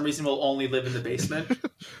 but for some reason will only live in the basement.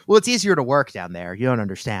 Well, it's easier to work down there. You don't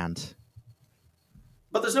understand.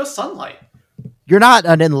 But there's no sunlight. You're not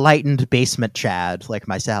an enlightened basement Chad like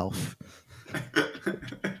myself.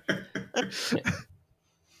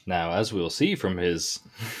 Now, as we'll see from his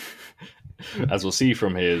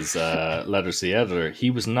letters to the editor, he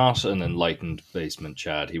was not an enlightened basement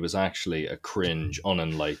Chad. He was actually a cringe,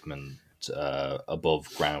 unenlightenment,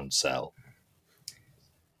 above ground cell.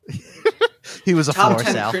 He was a Top floor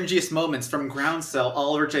 10 cell. cringiest moments from Ground Cell,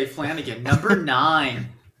 Oliver J. Flanagan. Number 9.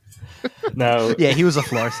 Now, Yeah, he was a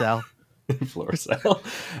floor cell. floor cell.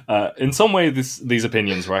 In some way, these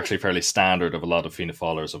opinions were actually fairly standard of a lot of Fianna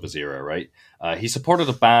Fáilers of his era, right? He supported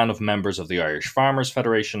a ban of members of the Irish Farmers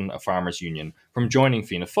Federation, a farmers' union, from joining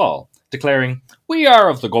Fianna Fáil, declaring, "We are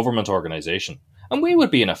of the government organisation, and we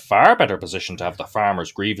would be in a far better position to have the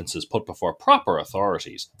farmers' grievances put before proper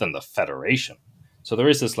authorities than the Federation." So there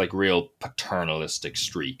is this like real paternalistic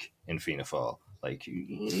streak in Fianna Fáil. Like,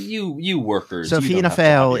 you workers. So you don't Fianna have to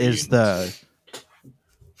have Fáil your is unions.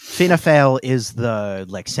 Fianna Fáil is the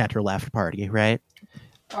like center left party, right?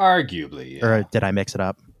 Arguably, yeah. Or did I mix it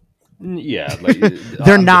up? Yeah, like,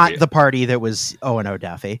 They're not the party that was Owen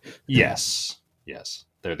O'Duffy. Yes,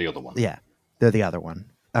 they're the other one. Yeah, they're the other one.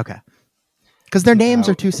 Okay, because their names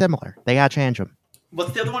are too similar. They gotta change them.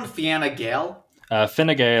 What's the other one? Fianna Gael?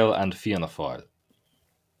 Fine Gael and Fianna Fáil.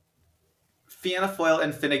 Fianna Fáil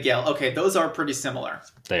and Fine Gael. Okay, those are pretty similar.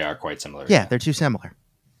 They are quite similar. Yeah, they're too similar.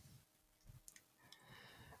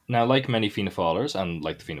 Now, like many Fianna Fáilers and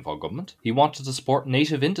like the Fianna Fáil government, he wanted to support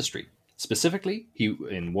native industry. Specifically,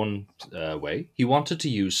 in one way, he wanted to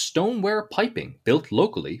use stoneware piping built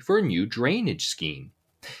locally for a new drainage scheme.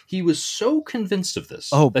 He was so convinced of this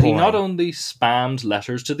that he not only spammed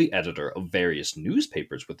letters to the editor of various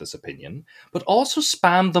newspapers with this opinion, but also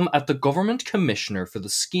spammed them at the government commissioner for the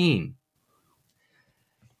scheme.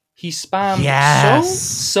 He spammed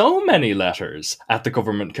so many letters at the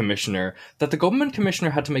government commissioner that the government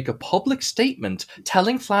commissioner had to make a public statement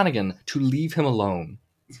telling Flanagan to leave him alone.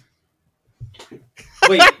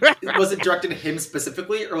 Wait, was it directed at him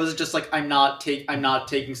specifically, or was it just like I'm not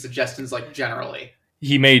taking suggestions like generally?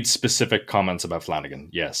 He made specific comments about Flanagan,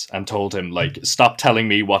 yes, and told him, like, stop telling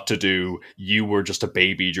me what to do. You were just a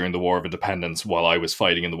baby during the War of Independence while I was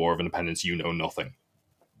fighting in the War of Independence. You know nothing.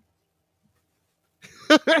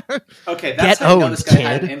 Okay, that's how you know this guy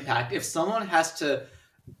had an impact. If someone in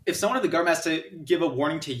the government has to give a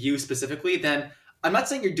warning to you specifically, then I'm not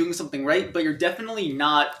saying you're doing something right, but you're definitely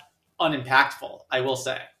not unimpactful, I will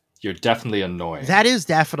say. You're definitely annoying. That is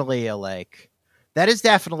definitely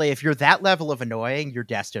if you're that level of annoying, you're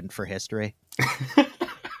destined for history.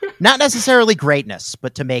 Not necessarily greatness,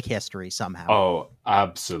 but to make history somehow. Oh,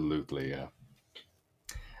 absolutely, yeah.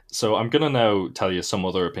 So I'm gonna now tell you some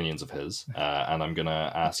other opinions of his, and I'm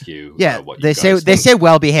gonna ask you. What you they guys say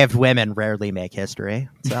well-behaved women rarely make history.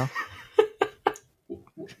 So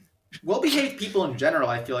well-behaved people in general,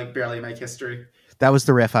 I feel like, barely make history. That was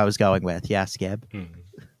the riff I was going with. Yeah, Skib. Mm-hmm.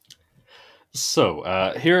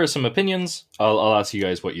 So here are some opinions. I'll ask you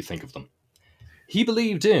guys what you think of them. He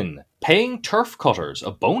believed in paying turf cutters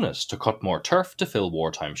a bonus to cut more turf to fill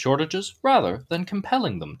wartime shortages, rather than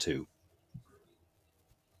compelling them to.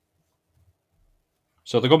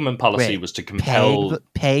 So the government policy was to compel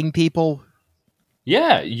paying people.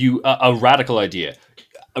 Yeah, a radical idea.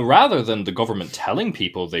 Rather than the government telling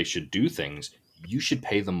people they should do things, you should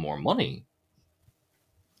pay them more money.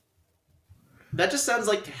 That just sounds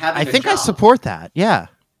like having. I think I support that. Yeah.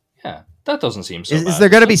 Yeah, that doesn't seem so. Is there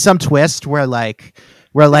going to be some twist where the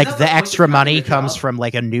extra money comes from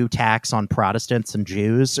like a new tax on Protestants and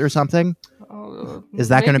Jews or something? Is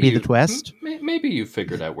that going to be the twist? Maybe you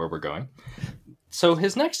figured out where we're going. So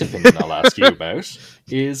his next opinion I'll ask you about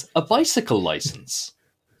is a bicycle license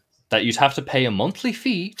that you'd have to pay a monthly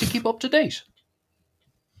fee to keep up to date.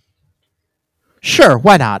 Sure,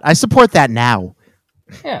 why not? I support that now.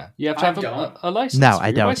 Yeah, you have to have a license. No,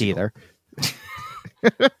 I don't either.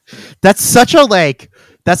 That's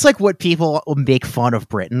like what people make fun of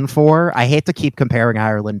Britain for. I hate to keep comparing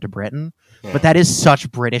Ireland to Britain, but that is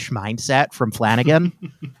such British mindset from Flanagan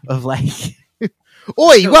of like,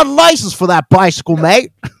 oi, you got a license for that bicycle,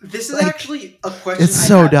 mate. This is actually a question. It's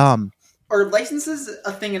so dumb. Are licenses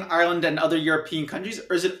a thing in Ireland and other European countries,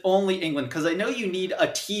 or is it only England? Because I know you need a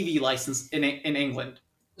TV license in England.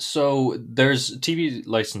 So there's TV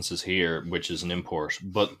licenses here, which is an import,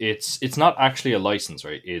 but it's not actually a license,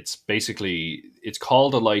 right? It's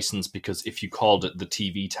called a license because if you called it the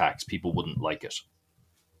TV tax, people wouldn't like it.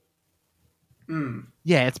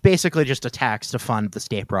 Yeah, it's basically just a tax to fund the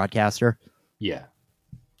state broadcaster. Yeah.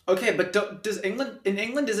 Okay, but does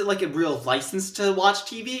England is it like a real license to watch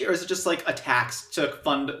TV, or is it just like a tax to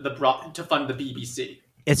fund the BBC?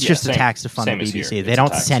 It's just a tax to fund the same as BBC. here. They It's a don't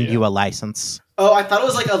tax, send yeah. you a license. Oh, I thought it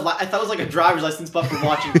was like a driver's license, but for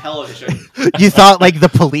watching television. You thought like the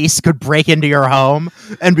police could break into your home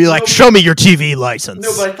and be like, No, "Show me your TV license."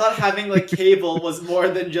 No, but I thought having like cable was more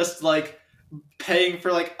than just like paying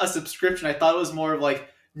for like a subscription. I thought it was more of like,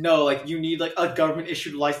 no, like you need like a government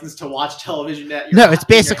issued license to watch television at your No, it's in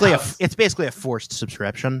your basically house. it's basically a forced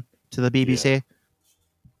subscription to the BBC.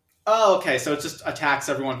 Oh, okay, so it's just a tax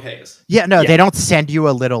everyone pays. Yeah, no, Yeah. they don't send you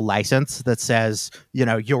a little license that says,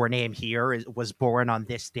 your name here was born on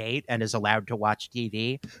this date and is allowed to watch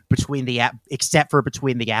TV except for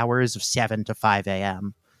between the hours of 7 to 5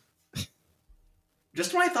 a.m.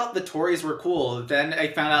 Just when I thought the Tories were cool, then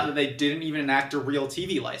I found out that they didn't even enact a real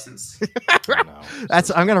TV license. I know.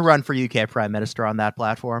 I'm going to run for UK Prime Minister on that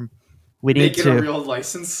platform. We need Make it to, a real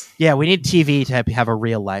license. yeah, we need TV to have a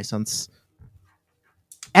real license.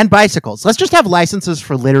 And bicycles. Let's just have licenses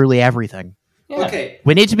for literally everything. Yeah. Okay.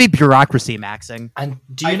 We need to be bureaucracy maxing. And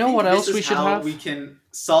do you I know think what this else is we should how have? We can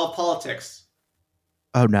solve politics.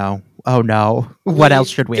 Oh no. What else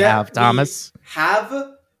should we have, Thomas?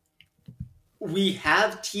 We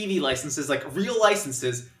have TV licenses, like real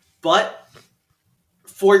licenses, but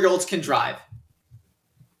 4-year-olds can drive.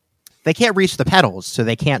 They can't reach the pedals, so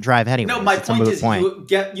they can't drive anyway. No, my It's a point moot is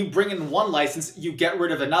point. you bring in one license, you get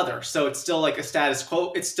rid of another, so it's still like a status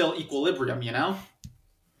quo. It's still equilibrium, you know.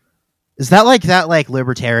 Is that like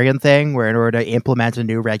libertarian thing where in order to implement a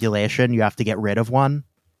new regulation, you have to get rid of one?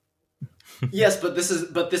 Yes, but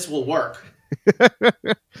this will work.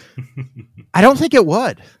 I don't think it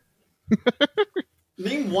would.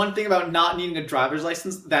 Name one thing about not needing a driver's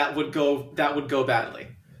license that would go badly.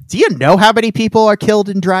 Do you know how many people are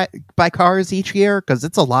killed by cars each year? Because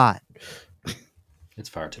it's a lot. It's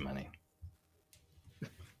far too many.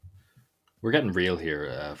 We're getting real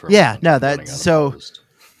here. For a Yeah, moment. no, Running that's out of so. post.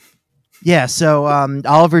 Yeah, so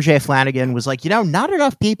Oliver J. Flanagan was like, not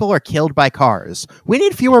enough people are killed by cars. We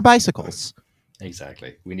need fewer bicycles.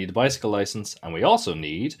 Exactly. We need a bicycle license, and we also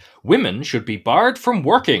need women should be barred from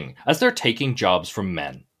working as they're taking jobs from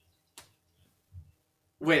men.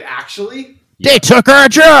 Wait, actually, They took our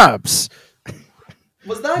jobs.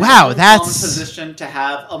 was that Wow, a that's- common position to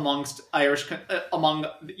have among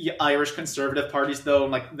the Irish conservative parties though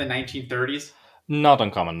in like the 1930s? Not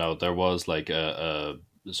uncommon, no. There was like a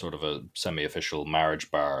sort of a semi-official marriage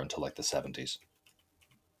bar until like the 70s.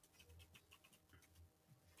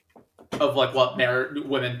 Of like what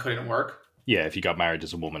women couldn't work. Yeah, if you got married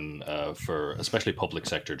as a woman for especially public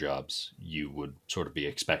sector jobs, you would sort of be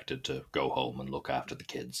expected to go home and look after the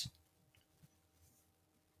kids.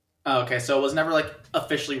 Oh, okay, so it was never like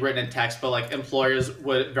officially written in text, but like employers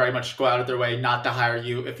would very much go out of their way not to hire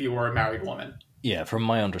you if you were a married woman. Yeah, from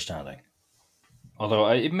my understanding. Although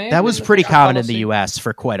it may have That was been pretty official common in policy. the U.S.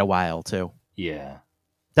 for quite a while, too. Yeah.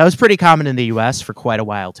 That was pretty common in the U.S. for quite a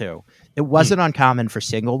while, too. It wasn't uncommon for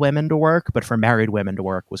single women to work, but for married women to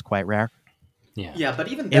work was quite rare. Yeah. Yeah, but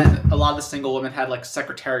even then, a lot of the single women had like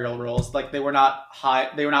secretarial roles. Like they were not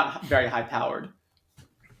very high powered.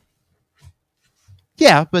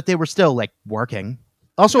 Yeah, but they were still, like, working.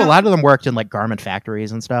 Also, a No. lot of them worked in, like, garment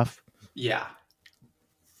factories and stuff. Yeah.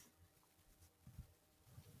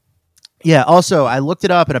 Yeah, also, I looked it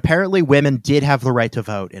up, and apparently women did have the right to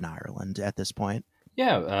vote in Ireland at this point.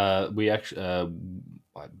 Yeah, we actually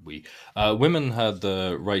women had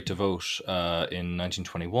the right to vote in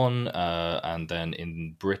 1921, and then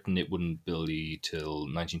in Britain it wouldn't be till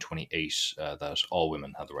 1928 that all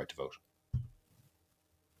women had the right to vote.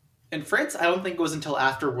 In France, I don't think it was until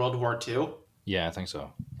after World War II. Yeah, I think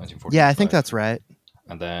so. 1945. Yeah, I think that's right.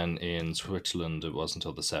 And then in Switzerland it was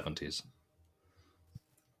until the 70s.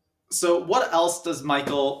 So what else does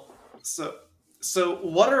Michael? So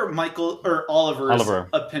what are Michael or Oliver's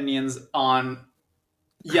opinions on?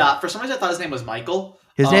 Yeah, for some reason I thought his name was Michael.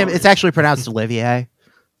 His name, it's actually pronounced Olivier.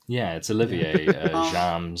 Yeah, it's Olivier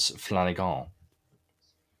James Flanagan.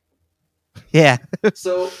 Yeah.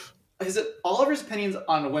 So Oliver's opinions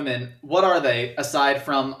on women? What are they aside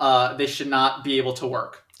from they should not be able to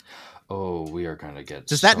work? Oh, we are going to get.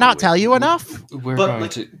 Does that not tell you enough? We're But going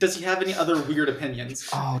like, to. does he have any other weird opinions?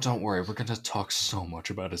 Oh, don't worry. We're going to talk so much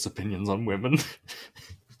about his opinions on women.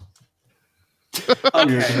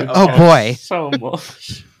 Okay. Oh, boy. So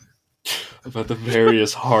much about the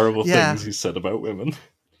various horrible Yeah. things he said about women.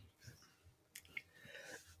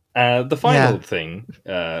 The final thing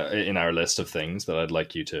in our list of things that I'd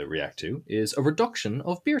like you to react to is a reduction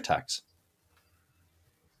of beer tax.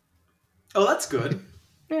 Oh, that's good.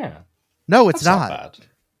 Yeah, No, it's that's not not. bad.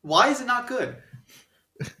 Why is it not good?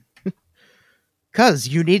 Because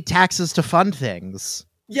you need taxes to fund things.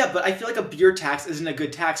 Yeah, but I feel like a beer tax isn't a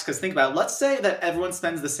good tax because think about it. Let's say that everyone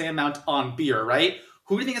spends the same amount on beer, right?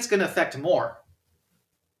 Who do you think it's going to affect more?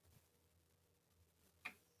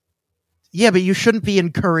 Yeah, but you shouldn't be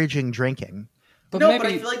encouraging drinking. But But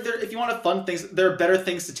I feel like if you want to fund things, there are better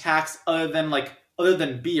things to tax other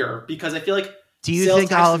than beer because I feel like Do you sales think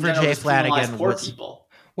taxes in Oliver general J. just penalize Flanagan poor was? people.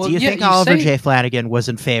 well, Do you yeah, think you Oliver say- J. Flanagan was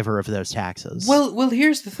in favor of those taxes? Well,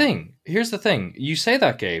 here's the thing. You say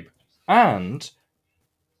that, Gabe, and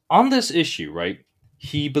on this issue, right?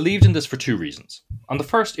 He believed in this for two reasons. On the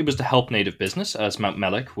first, it was to help native business, as Mount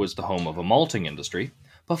Mellick was the home of a malting industry.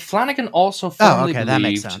 But Flanagan also firmly okay, believed that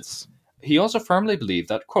makes sense. he also firmly believed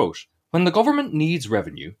that, quote, when the government needs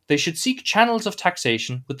revenue, they should seek channels of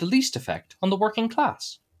taxation with the least effect on the working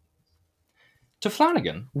class. To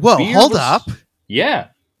Flanagan, Whoa, beer hold was- up. Yeah.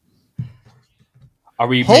 Are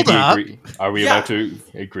we Hold maybe up. agree? Are we Yeah. about to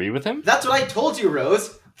agree with him? That's what I told you, Rose.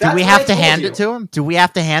 Do That's we what have I to told hand you. it to him? Do we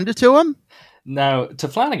have to hand it to him? Now, to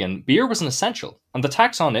Flanagan, beer was an essential, and the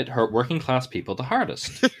tax on it hurt working class people the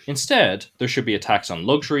hardest. Instead, there should be a tax on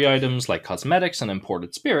luxury items like cosmetics and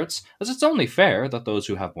imported spirits, as it's only fair that those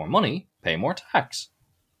who have more money pay more tax.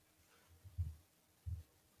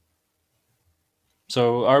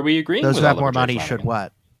 So, are we agreeing Those with who have Oliver more J. money Flanagan? should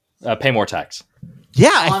what? Pay more tax. Yeah,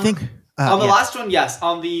 I On- think. On the yeah. last one, yes.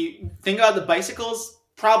 On the thing about the bicycles,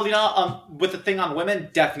 probably not. With the thing on women,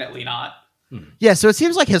 definitely not. Yeah, so it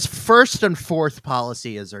seems like his first and fourth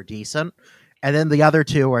policies are decent, and then the other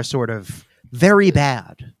two are sort of very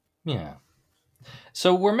bad. Yeah.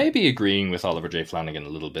 So we're maybe agreeing with Oliver J. Flanagan a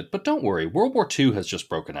little bit, but don't worry, World War II has just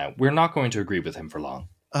broken out. We're not going to agree with him for long.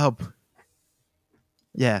 Oh,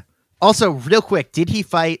 yeah. Also, real quick, did he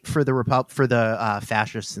fight for the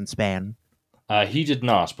fascists in Spain? He did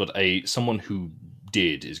not, but someone who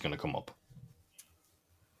did is going to come up.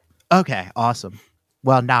 Okay, awesome.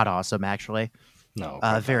 Well, not awesome, actually. No.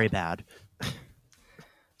 Very bad.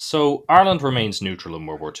 So Ireland remains neutral in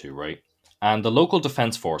World War II, right? And the local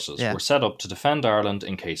defence forces Yeah. were set up to defend Ireland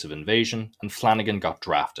in case of invasion, and Flanagan got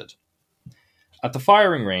drafted. At the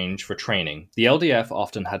firing range for training, the LDF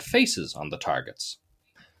often had faces on the targets.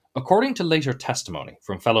 According to later testimony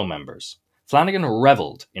from fellow members, Flanagan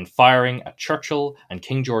revelled in firing at Churchill and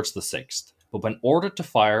King George VI, but when ordered to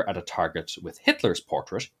fire at a target with Hitler's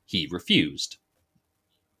portrait, he refused.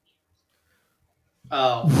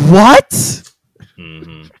 Oh, What?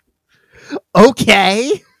 hmm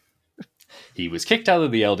Okay. He was kicked out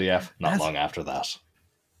of the LDF not That's- long after that.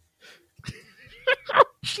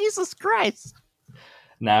 Jesus Christ.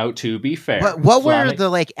 Now, to be fair, What were Flanag- the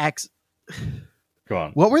like ex? Go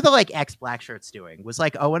on. What were the like ex black shirts doing? Was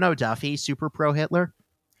like Owen O'Duffy super pro Hitler?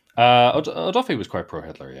 O'Duffy was quite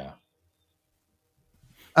pro-Hitler, yeah.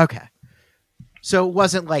 Okay. So it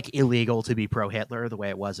wasn't like illegal to be pro Hitler the way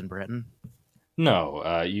it was in Britain.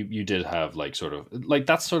 No, you did have like sort of like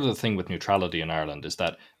that's sort of the thing with neutrality in Ireland is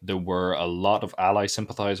that there were a lot of Ally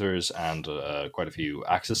sympathisers and quite a few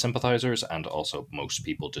Axis sympathisers, and also most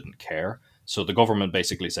people didn't care. So the government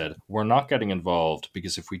basically said, we're not getting involved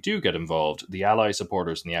because if we do get involved, the Ally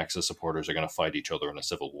supporters and the Axis supporters are going to fight each other in a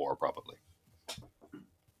civil war, probably.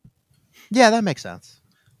 Yeah, that makes sense.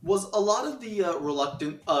 was a lot of the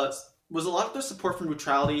was a lot of their support for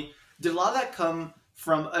neutrality? Did a lot of that come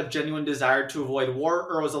from a genuine desire to avoid war,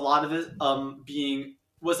 or was a lot of it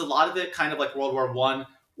kind of like World War One,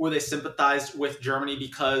 where they sympathized with Germany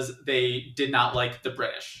because they did not like the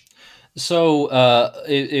British? So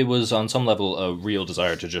it was on some level a real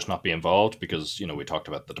desire to just not be involved because, you know, we talked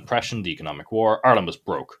about the Depression, the economic war. Ireland was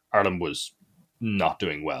broke. Ireland was not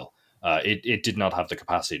doing well. It did not have the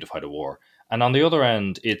capacity to fight a war. And on the other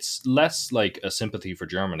end, it's less like a sympathy for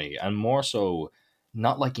Germany and more so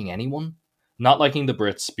not liking anyone. Not liking the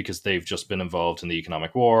Brits because they've just been involved in the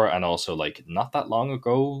economic war, and also like not that long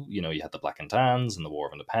ago, you know, you had the Black and Tans and the War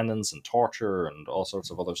of Independence and torture and all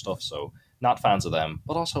sorts of other stuff. So not fans of them,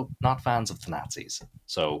 but also not fans of the Nazis.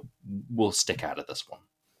 So we'll stick out of this one.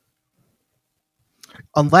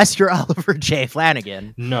 Unless you're Oliver J.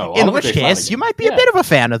 Flanagan. No, In Oliver which J. case, Flanagan. you might be Yeah. a bit of a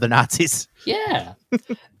fan of the Nazis. Yeah. I was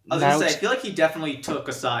Now gonna say, I it's- feel like he definitely took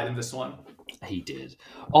a side in this one. He did.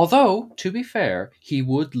 Although, to be fair, he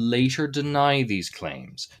would later deny these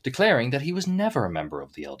claims, declaring that he was never a member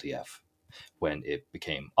of the LDF. When it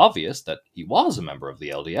became obvious that he was a member of the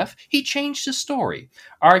LDF, he changed his story,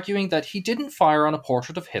 arguing that he didn't fire on a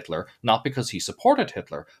portrait of Hitler not because he supported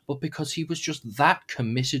Hitler, but because he was just that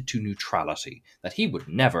committed to neutrality that he would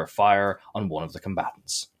never fire on one of the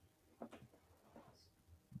combatants.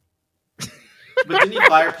 But didn't he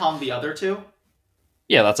firebomb the other two?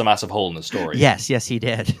 Yeah, that's a massive hole in the story. Yes, he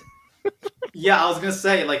did. Yeah, I was gonna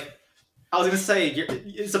say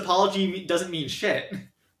his apology doesn't mean shit.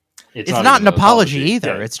 It's not even an apology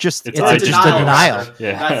either. Yeah. It's just It's just a denial. Rather.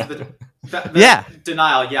 Yeah. That's Yeah.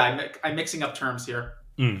 Denial. Yeah, I'm mixing up terms here.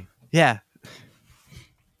 Mm. Yeah.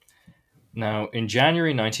 Now, in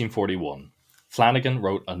January 1941, Flanagan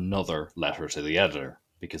wrote another letter to the editor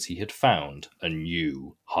because he had found a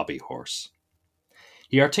new hobby horse.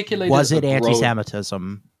 He articulated... Was it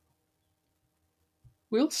anti-Semitism?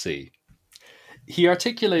 We'll see. He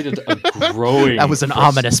articulated a growing... That was an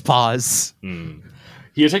ominous pause.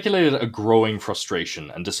 He articulated a growing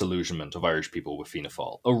frustration and disillusionment of Irish people with Fianna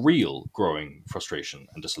Fáil. A real growing frustration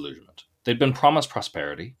and disillusionment. They'd been promised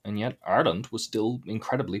prosperity, and yet Ireland was still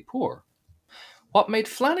incredibly poor. What made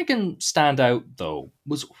Flanagan stand out, though,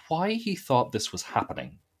 was why he thought this was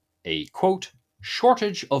happening. A, quote,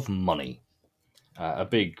 shortage of money. A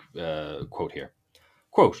big quote here.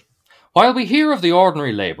 Quote, while we hear of the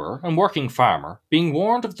ordinary labourer and working farmer being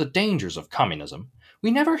warned of the dangers of communism,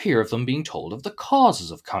 we never hear of them being told of the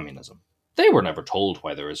causes of communism. They were never told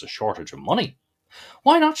why there is a shortage of money.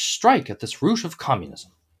 Why not strike at this root of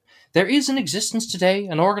communism? There is in existence today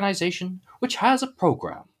an organisation which has a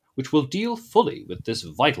programme which will deal fully with this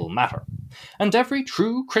vital matter, and every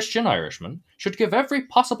true Christian Irishman should give every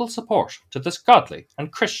possible support to this godly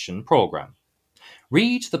and Christian programme.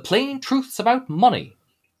 Read The Plain Truths About Money,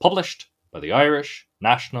 published by the Irish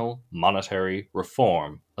National Monetary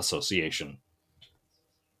Reform Association.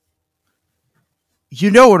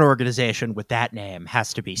 You know an organization with that name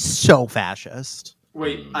has to be so fascist.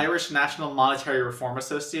 Wait, Irish National Monetary Reform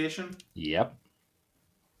Association? Yep.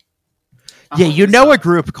 Yeah, you know a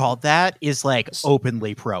group called that is like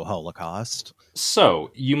openly pro-Holocaust.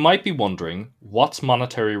 So, you might be wondering, what's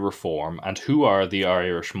monetary reform and who are the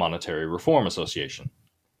Irish Monetary Reform Association?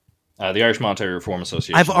 The Irish Monetary Reform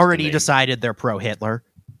Association... I've already decided they're pro-Hitler.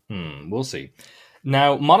 We'll see.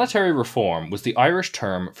 Now, monetary reform was the Irish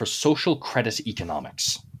term for social credit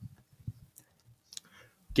economics.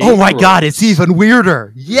 Oh my god, it's even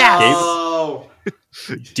weirder! Yes! Oh!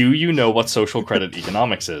 Do you know what social credit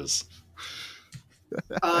economics is?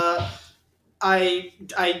 I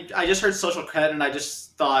just heard social credit and I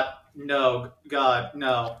just thought, no, God,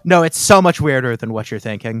 no. No, it's so much weirder than what you're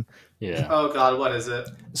thinking. Yeah. Oh God, what is it?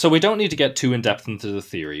 So we don't need to get too in-depth into the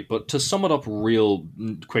theory, but to sum it up real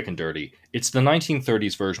quick and dirty, it's the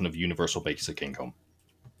 1930s version of universal basic income.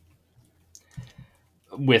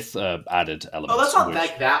 With added elements. Oh, that's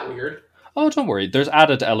not that weird. Oh, don't worry. There's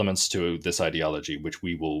added elements to this ideology, which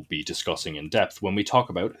we will be discussing in depth when we talk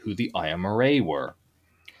about who the IMRA were.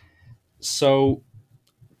 So,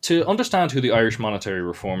 to understand who the Irish Monetary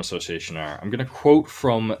Reform Association are, I'm going to quote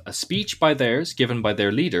from a speech by theirs, given by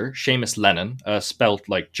their leader, Seamus Lennon, spelt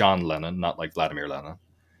like John Lennon, not like Vladimir Lenin,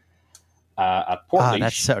 at Portlaoise.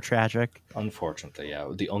 That's so tragic. Unfortunately, yeah,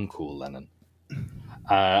 the uncool Lennon.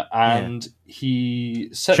 And he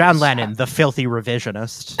said... John Lennon, the filthy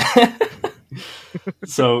revisionist.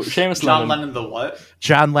 So, Seamus John Lennon... Lennon the what?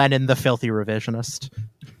 John Lennon, the filthy revisionist.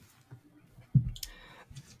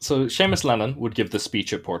 So Seamus Lennon would give the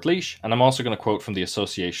speech at Portlaoise, and I'm also going to quote from the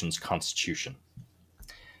association's constitution.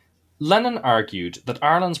 Lennon argued that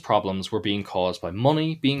Ireland's problems were being caused by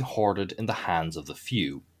money being hoarded in the hands of the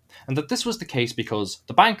few, and that this was the case because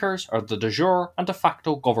the bankers are the de jure and de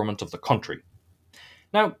facto government of the country.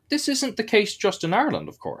 Now, this isn't the case just in Ireland,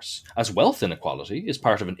 of course, as wealth inequality is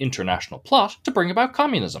part of an international plot to bring about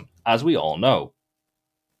communism, as we all know.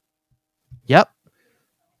 Yep.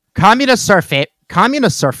 Communists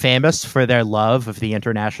are famous for their love of the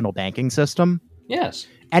international banking system. Yes.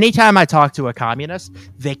 Anytime I talk to a communist,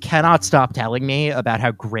 they cannot stop telling me about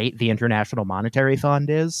how great the International Monetary Fund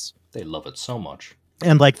is. They love it so much.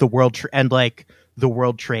 And like the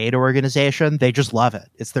World Trade Organization, they just love it.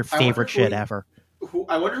 It's their favorite shit ever.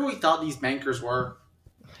 I wonder who he thought these bankers were.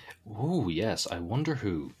 Oh, yes, I wonder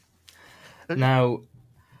who. Now,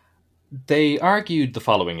 they argued the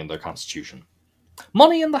following in their constitution.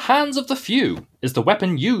 Money in the hands of the few is the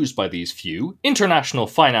weapon used by these few international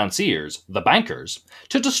financiers, the bankers,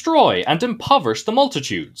 to destroy and impoverish the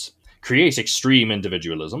multitudes, create extreme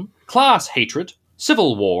individualism, class hatred,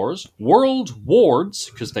 civil wars, world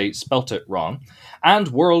wards, because they spelt it wrong, and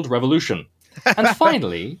world revolution. And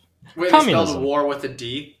finally, Wait, communism. They spelled war with a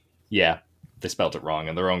D? Yeah, they spelt it wrong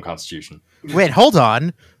in their own constitution. Wait, hold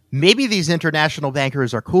on. Maybe these international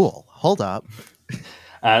bankers are cool. Hold up.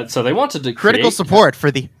 So they wanted to Critical support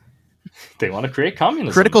for the... They want to create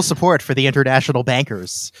communism. Critical support for the international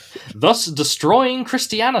bankers. Thus destroying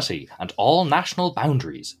Christianity and all national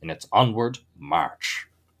boundaries in its onward march.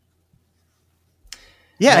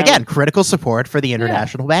 Yeah, Now, again, critical support for the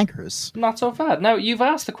international bankers. not so bad. Now, you've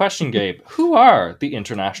asked the question, Gabe, who are the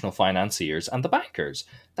international financiers and the bankers?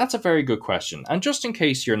 That's a very good question. And just in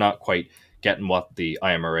case you're not quite getting what the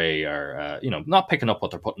IMRA are, not picking up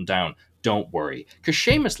what they're putting down, don't worry, because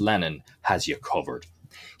Seamus Lennon has you covered.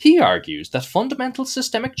 He argues that fundamental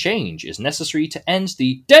systemic change is necessary to end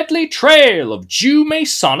the deadly trail of Jew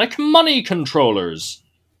Masonic money controllers.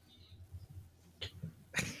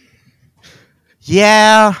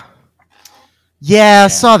 Yeah,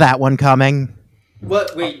 saw that one coming.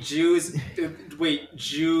 What? Wait, Jews? Wait,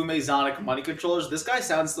 Jew Masonic money controllers? This guy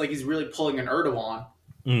sounds like he's really pulling an Erdogan.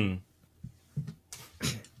 Mm.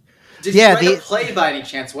 Did he write a play by any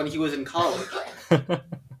chance when he was in college?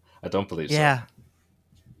 I don't believe so. Yeah.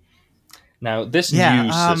 Now, this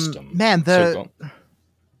new system... Man, the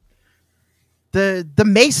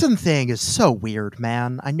Mason thing is so weird,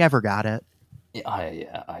 man. I never got it. I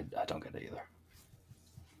don't get it either.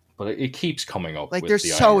 But it keeps coming up. Like, with they're the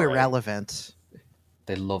so IRA. irrelevant.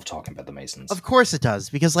 They love talking about the Masons. Of course it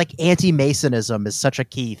does, because, like, anti-Masonism is such a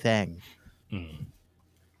key thing. Mm.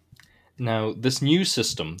 Now, this new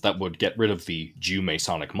system that would get rid of the Jew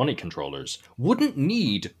Masonic money controllers wouldn't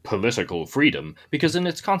need political freedom, because in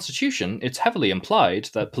its constitution, it's heavily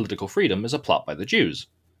implied that political freedom is a plot by the Jews.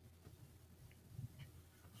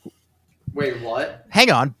 Wait, what?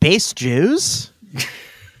 Hang on, base Jews?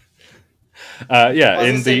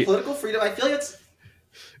 In the political freedom, I feel like it's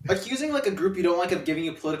accusing like a group you don't like of giving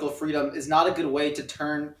you political freedom is not a good way to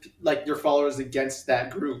turn like your followers against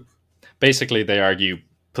that group. Basically, they argue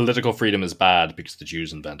political freedom is bad because the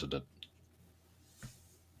Jews invented it.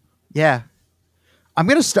 Yeah. I'm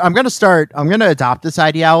gonna adopt this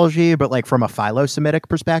ideology, but like from a philo-Semitic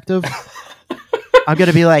perspective. I'm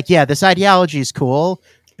gonna be like, yeah, this ideology is cool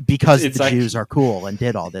because the Jews are cool and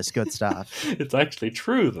did all this good stuff. It's actually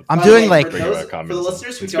true. That I'm doing like for the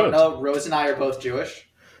listeners who don't know, Rose and I are both Jewish.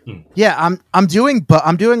 Yeah, I'm doing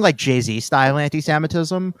like Jay-Z style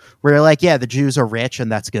anti-Semitism, where you're like, yeah, the Jews are rich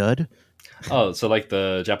and that's good. Oh, so like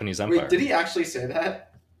the Japanese Empire. Wait, did he actually say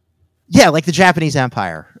that? Yeah, like the Japanese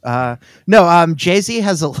Empire. Jay-Z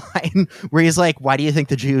has a line where he's like, why do you think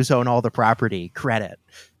the Jews own all the property? Credit.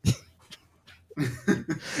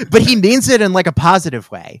 But he means it in like a positive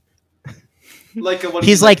way. Like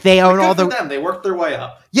he's like they own all the them. They worked their way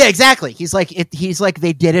up. Yeah, exactly. He's like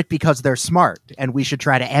they did it because they're smart, and we should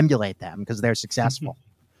try to emulate them because they're successful.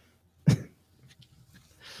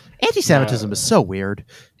 Anti-Semitism is so weird.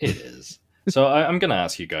 It is. So I'm going to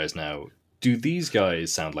ask you guys now: do these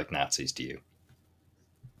guys sound like Nazis to you?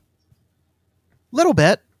 Little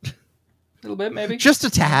bit, maybe. Just a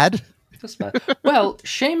tad. Well,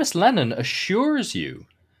 Seamus Lennon assures you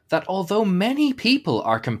that although many people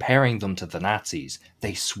are comparing them to the Nazis,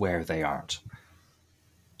 they swear they aren't.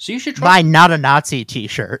 So you should try. My "not a Nazi"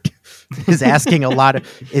 T-shirt is asking a lot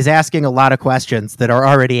of questions that are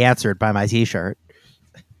already answered by my T-shirt.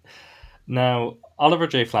 Now, Oliver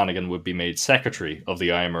J. Flanagan would be made secretary of the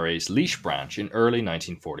IMRA's Laois branch in early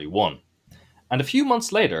 1941, and a few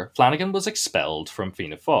months later, Flanagan was expelled from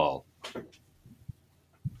Fianna Fáil.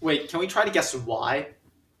 Wait, can we try to guess why?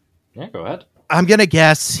 Yeah, go ahead. I'm gonna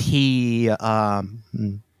guess he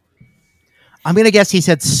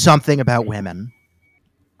said something about women.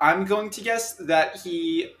 I'm going to guess that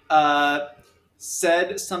he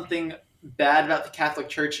said something bad about the Catholic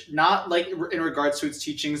Church, not like in regards to its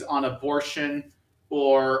teachings on abortion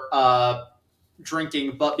or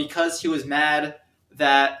drinking, but because he was mad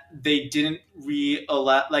that they didn't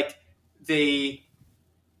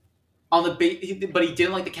but he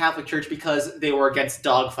didn't like the Catholic Church because they were against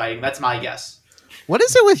dogfighting. That's my guess. What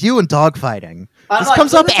is it with you and dogfighting? This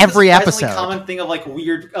comes up every episode. Common thing of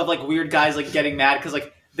weird guys like getting mad because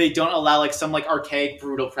like they don't allow like some like archaic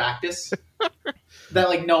brutal practice that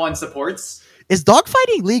like no one supports. Is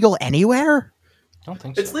dogfighting legal anywhere? I don't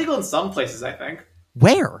think so. It's legal in some places, I think.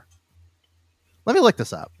 Where? Let me look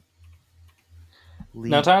this up.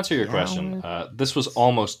 Now, to answer your question, this was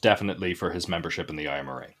almost definitely for his membership in the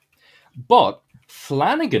IMRA. But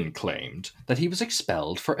Flanagan claimed that he was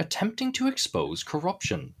expelled for attempting to expose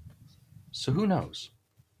corruption. So who knows?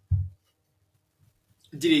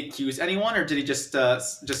 Did he accuse anyone, or did he just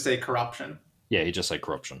say corruption? Yeah, he just said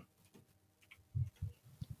corruption.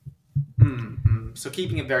 So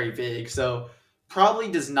keeping it very vague. So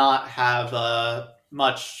probably does not have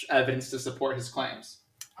much evidence to support his claims.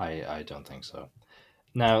 I don't think so.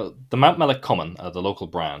 Now, the Mount Mellick Cumann, the local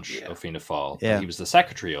branch of Fianna Fáil, that he was the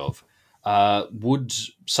secretary of, would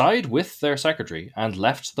side with their secretary and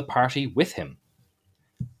left the party with him.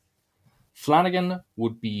 Flanagan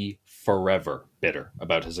would be forever bitter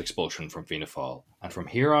about his expulsion from Fianna Fáil, and from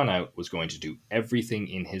here on out was going to do everything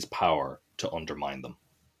in his power to undermine them.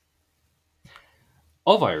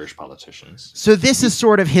 Of Irish politicians. So this is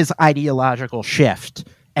sort of his ideological shift,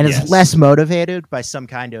 and Yes. is less motivated by some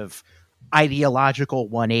kind of ideological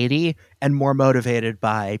 180 and more motivated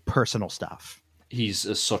by personal stuff.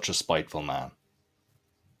 Such a spiteful man.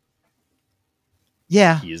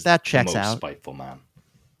 Yeah, He is that the checks most out. spiteful man.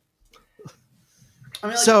 I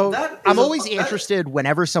mean, like, So that is I'm a- always that- interested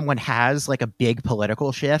whenever someone has like a big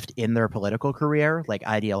political shift in their political career, like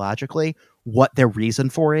ideologically, what their reason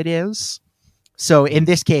for it is. So in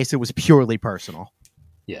this case, it was purely personal.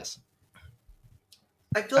 Yes.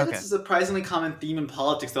 I feel like Okay. it's a surprisingly common theme in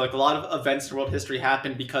politics. That like a lot of events in world history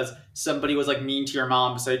happen because somebody was like mean to your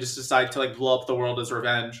mom, so they just decided to like blow up the world as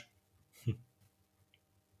revenge.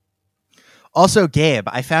 Also, Gabe,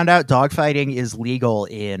 I found out dogfighting is legal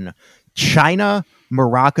in China,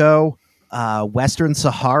 Morocco, Western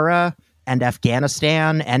Sahara, and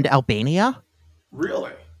Afghanistan and Albania.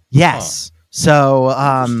 Really? Yes. So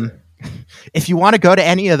Interesting. if you want to go to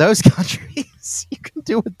any of those countries, you can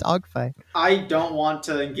do a dogfight. I don't want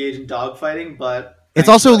to engage in dogfighting, but It's thanks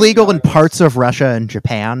also for letting me legal know, in I guess. parts of Russia and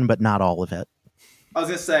Japan, but not all of it. I was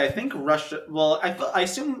gonna say, I think Russia. Well, I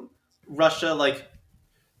assume Russia. Like,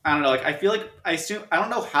 I don't know. Like, I feel like I assume I don't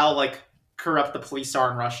know how like corrupt the police are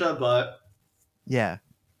in Russia, but Yeah.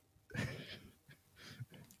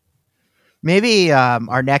 Maybe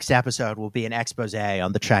our next episode will be an expose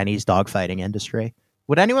on the Chinese dogfighting industry.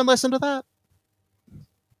 Would anyone listen to that?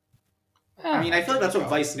 I mean, I feel like that's what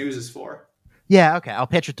Vice News is for. Yeah, okay. I'll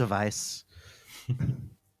pitch it to Vice.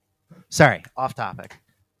 Sorry, off topic.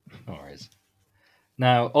 No worries.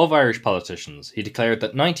 Now, of Irish politicians, he declared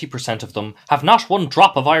that 90% of them have not one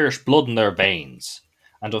drop of Irish blood in their veins.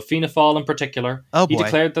 And of Fianna Fáil in particular, Oh, he boy.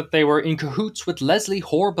 declared that they were in cahoots with Leslie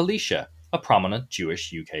Hoare Belisha, a prominent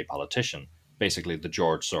Jewish UK politician, basically the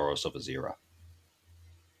George Soros of his era.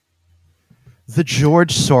 The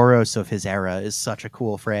George Soros of his era is such a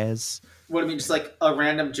cool phrase. What I mean, just like a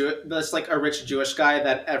random just like a rich Jewish guy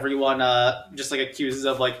that everyone just like accuses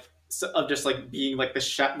of like of just like being like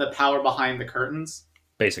the power behind the curtains.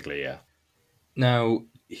 Basically, yeah. Now,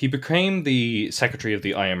 he became the secretary of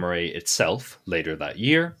the IMRA itself later that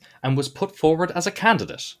year and was put forward as a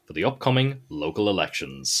candidate for the upcoming local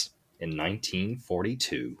elections in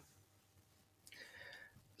 1942.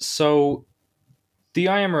 So, the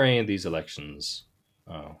IMRA in these elections...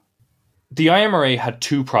 The IMRA had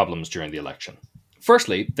two problems during the election.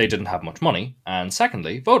 Firstly, they didn't have much money, and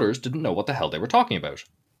secondly, voters didn't know what the hell they were talking about.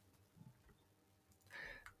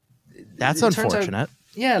 That's It turns out- unfortunate.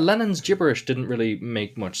 Yeah, Lenin's gibberish didn't really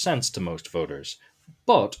make much sense to most voters.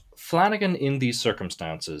 But Flanagan, in these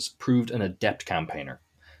circumstances, proved an adept campaigner,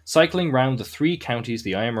 cycling round the 3 counties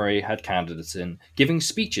the IMRA had candidates in, giving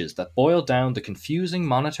speeches that boiled down the confusing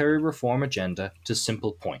monetary reform agenda to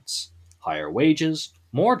simple points: higher wages,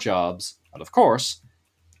 more jobs, and of course,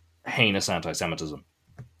 heinous anti-Semitism.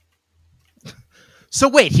 So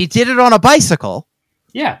wait, he did it on a bicycle,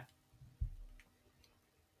 Yeah.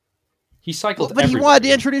 He cycled but he everywhere. wanted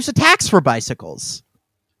to introduce a tax for bicycles.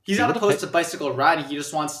 He's See not what opposed to bicycle riding. He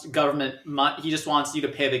just wants government. He just wants you to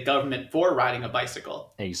pay the government for riding a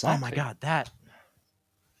bicycle. Exactly. Oh my god, that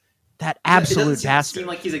It absolute doesn't bastard. seem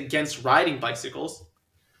like he's against riding bicycles.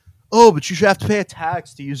 Oh, but you should have to pay a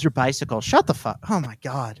tax to use your bicycle. Shut the fuck. Oh my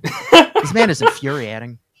god. This man is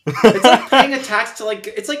infuriating. It's like paying a tax to like.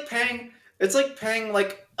 It's like paying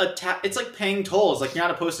like it's like paying tolls. Like you're not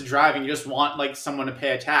opposed to driving. You just want like someone to pay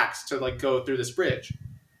a tax to like go through this bridge.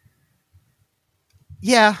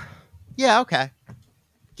 Yeah. Yeah, okay.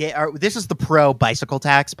 This is the pro bicycle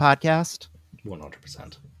tax podcast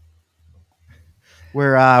 100%.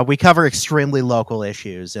 where we cover extremely local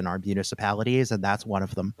issues in our municipalities, and that's one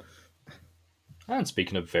of them. And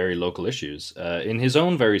speaking of very local issues, in his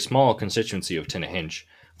own very small constituency of Tinnahinch,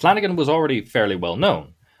 Flanagan was already fairly well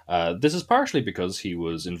known. This is partially because he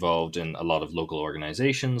was involved in a lot of local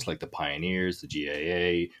organisations like the Pioneers, the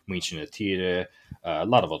GAA, Muinchina Tire, a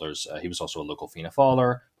lot of others. He was also a local Fianna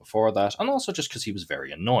Fáiler before that, and also just because he was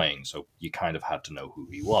very annoying, so you kind of had to know who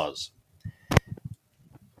he was.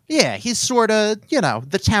 Yeah, he's sort of,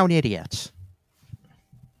 the town idiot.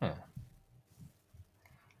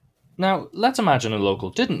 Now, let's imagine a local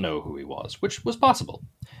didn't know who he was, which was possible.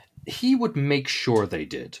 He would make sure they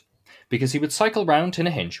did, because he would cycle round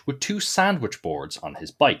Tinnahinch with 2 sandwich boards on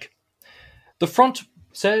his bike. The front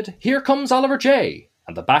said, "Here comes Oliver J,"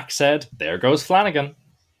 and the back said, "There goes Flanagan."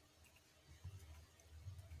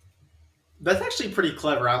 That's actually pretty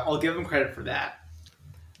clever. I'll give him credit for that.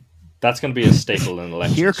 That's going to be a staple in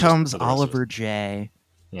elections. Here just comes for the rest of Oliver us. J.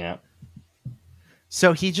 Yeah.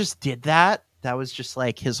 So he just did that? That was just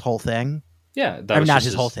like his whole thing? Yeah. That I mean, was not just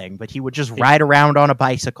his whole thing, but he would just ride around on a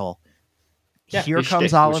bicycle. Yeah, Here his comes shtick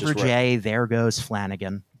was Oliver just J. There goes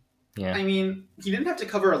Flanagan. Yeah. I mean, he didn't have to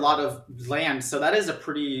cover a lot of land, so that is a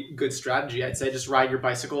pretty good strategy. I'd say just ride your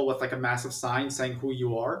bicycle with like a massive sign saying who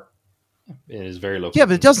you are. It is very local. Yeah,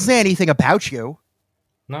 but it doesn't say anything about you.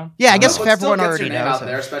 No. Yeah, I No, guess no. if But it still everyone gets already your name knows out him.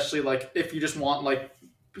 there, especially like if you just want like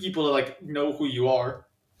people to like know who you are.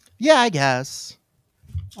 Yeah, I guess.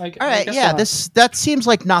 All right, yeah, that seems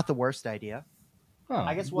like not the worst idea. Oh,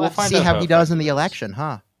 I guess we'll have to find see out how he does in effective the it is. election,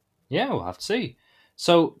 huh? Yeah, we'll have to see.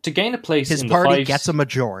 So to gain a place His in party the gets a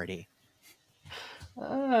majority.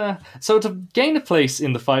 So to gain a place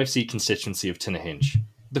in the 5-seat constituency of Tinnahinch,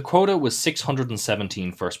 the quota was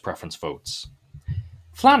 617 first preference votes.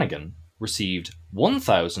 Flanagan received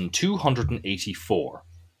 1,284,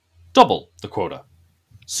 double the quota.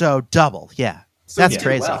 So double, yeah. So That's he did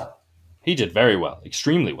crazy. well. He did very well,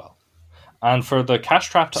 extremely well. And for the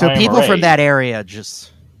cash-strapped So IMRA, people from that area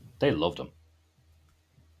just... they loved him.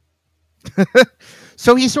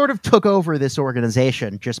 So he sort of took over this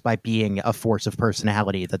organization just by being a force of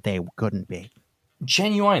personality that they couldn't be.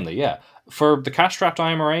 Genuinely, yeah. For the cash-strapped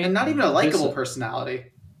IMRA... And not even a likable personality,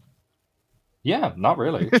 Yeah, not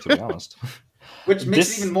really, to be honest. which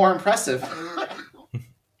makes it even more impressive.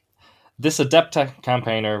 This adept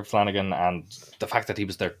campaigner, Flanagan, and the fact that he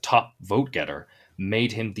was their top vote-getter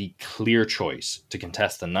made him the clear choice to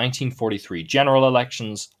contest the 1943 general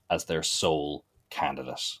elections as their sole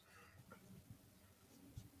candidate.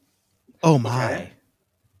 Oh my. Okay.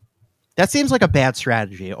 That seems like a bad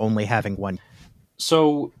strategy, only having one.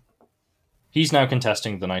 So he's now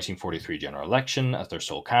contesting the 1943 general election as their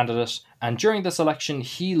sole candidate, and during this election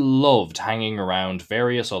he loved hanging around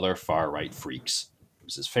various other far-right freaks. It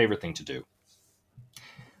was his favourite thing to do.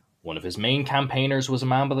 One of his main campaigners was a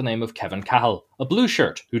man by the name of Kevin Cahill, a blue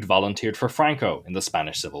shirt who'd volunteered for Franco in the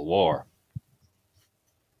Spanish Civil War.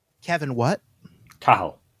 Kevin what?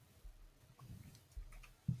 Cahill.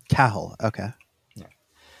 Cahill, okay.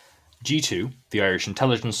 G2, the Irish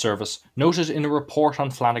Intelligence Service, noted in a report on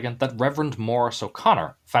Flanagan that Reverend Maurice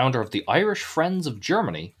O'Connor, founder of the Irish Friends of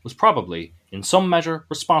Germany, was probably, in some measure,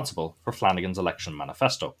 responsible for Flanagan's election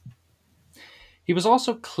manifesto. He was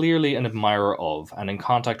also clearly an admirer of and in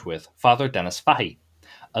contact with Father Denis Fahy,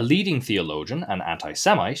 a leading theologian and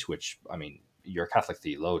anti-Semite, which, I mean, you're a Catholic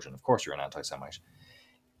theologian, of course you're an anti-Semite.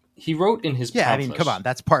 He wrote in his pamphlet... I mean, come on,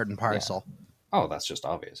 that's part and parcel. Yeah. Oh, that's just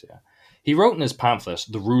obvious, yeah. He wrote in his pamphlet,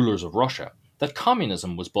 The Rulers of Russia, that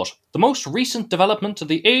communism was but the most recent development of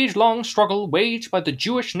the age-long struggle waged by the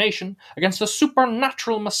Jewish nation against the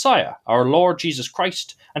supernatural Messiah, our Lord Jesus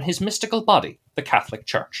Christ, and his mystical body, the Catholic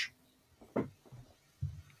Church.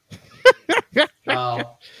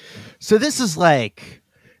 Wow. So this is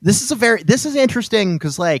interesting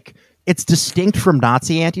because like it's distinct from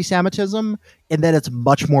Nazi anti-Semitism in that it's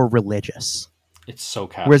much more religious. It's so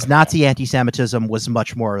Catholic. Whereas Nazi anti-Semitism was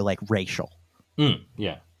much more like racial.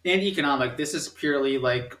 Yeah. And economic. This is purely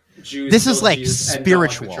like Jews. This is kill like Jesus and don't like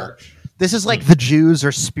the spiritual. church. This is like the Jews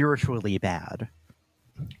are spiritually bad.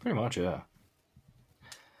 Pretty much, yeah.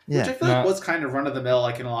 Yeah. Which I feel like was kind of run of the mill,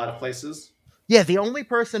 like in a lot of places. Yeah, the only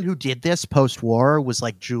person who did this post-war was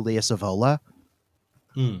like Julius Evola.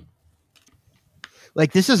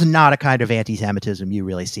 Like this is not a kind of anti-Semitism you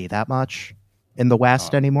really see that much in the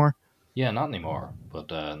West anymore. Yeah, not anymore. But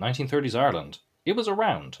 1930s Ireland, it was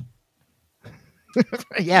around.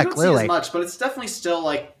 Yeah, You don't clearly. see as much, but it's definitely still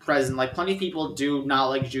like present. Like plenty of people do not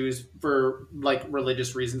like Jews for like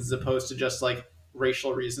religious reasons as opposed to just like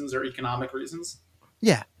racial reasons or economic reasons.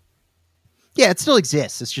 Yeah. Yeah, it still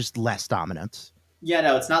exists. It's just less dominant. Yeah,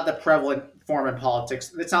 no, it's not the prevalent form in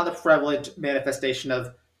politics. It's not the prevalent manifestation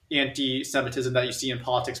of anti-Semitism that you see in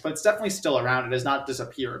politics, but it's definitely still around. It has not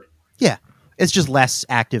disappeared. Yeah. It's just less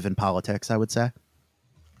active in politics, I would say.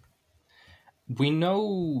 We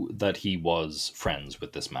know that he was friends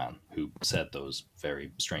with this man who said those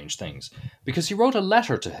very strange things because he wrote a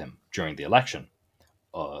letter to him during the election.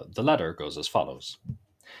 The letter goes as follows.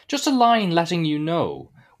 Just a line letting you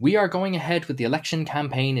know we are going ahead with the election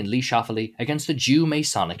campaign in Lee Shoffley against the Jew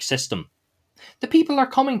Masonic system. The people are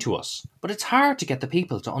coming to us, but it's hard to get the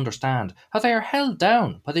people to understand how they are held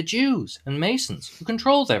down by the Jews and Masons who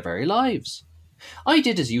control their very lives. I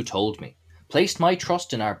did as you told me, placed my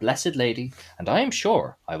trust in our Blessed Lady, and I am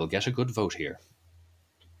sure I will get a good vote here.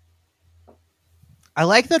 I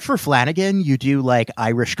like that for Flanagan, you do like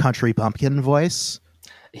Irish country bumpkin voice.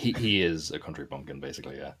 He is a country bumpkin,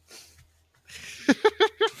 basically, yeah.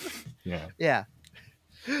 Yeah. Yeah.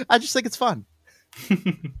 I just think it's fun.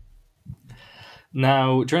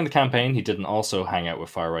 Now, during the campaign, he didn't also hang out with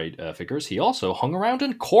far-right figures. He also hung around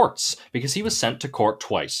in courts because he was sent to court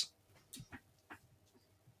twice.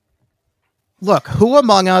 Look, who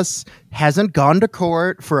among us hasn't gone to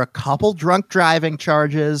court for a couple drunk driving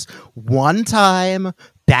charges one time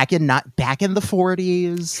back in the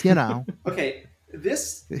 40s, you know? Okay,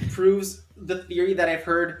 this proves the theory that I've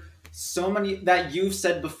heard so many that you've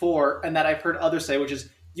said before and that I've heard others say, which is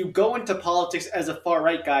you go into politics as a far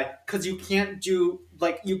right guy because you can't do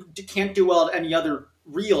well at any other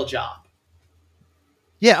real job.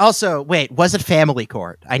 Yeah, also, wait, was it family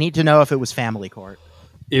court? I need to know if it was family court.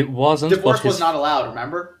 It wasn't. Divorce was not allowed,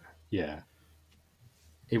 remember? Yeah.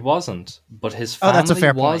 It wasn't, but his family that's a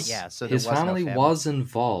fair was. Point. Yeah, so his family was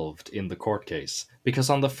involved in the court case because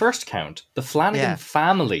on the first count, the Flanagan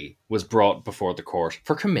family was brought before the court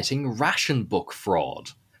for committing ration book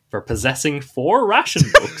fraud, for possessing 4 ration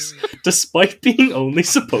books, despite being only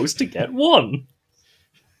supposed to get 1.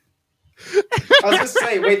 I was gonna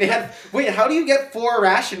say, wait, how do you get 4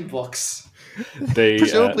 ration books?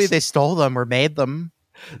 Presumably they stole them or made them.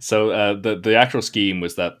 So the actual scheme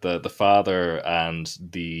was that the father and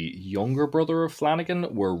the younger brother of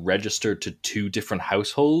Flanagan were registered to 2 different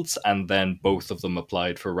households, and then both of them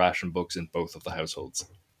applied for ration books in both of the households.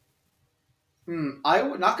 I'm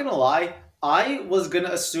not gonna lie, I was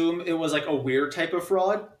gonna assume it was like a weird type of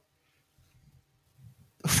fraud.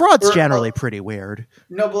 Fraud's generally pretty weird.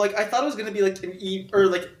 No, but like I thought it was gonna be like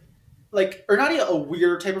or not even a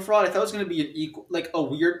weird type of fraud. I thought it was going to be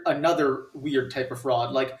another weird type of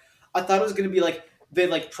fraud. Like I thought it was going to be like they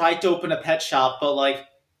like tried to open a pet shop, but like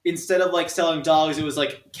instead of like selling dogs, it was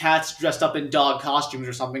like cats dressed up in dog costumes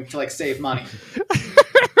or something to like save money.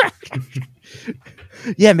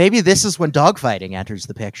 Yeah, maybe this is when dogfighting enters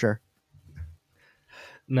the picture.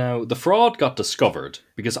 Now, the fraud got discovered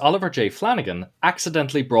because Oliver J. Flanagan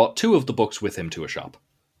accidentally brought 2 of the books with him to a shop.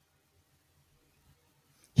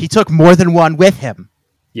 He took more than one with him.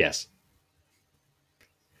 Yes.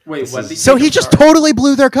 Wait, what? So he just totally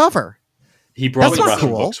blew their cover. He brought the ration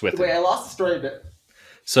cool. books with him. Wait, I lost the story a bit.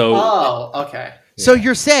 So, okay. So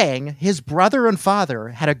you're saying his brother and father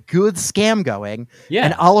had a good scam going, yeah.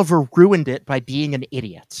 and Oliver ruined it by being an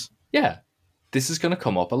idiot. Yeah. This is going to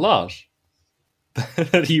come up a lot.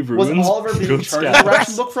 That he ruins. Was Oliver being good charged scams. with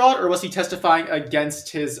ration book fraud, or was he testifying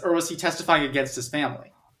against his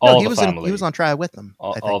family? No, he was on trial with them.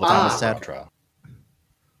 All I think the Thomas family said. trial.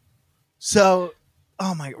 So,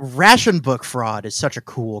 ration book fraud is such a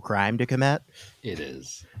cool crime to commit. It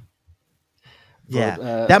is. Yeah,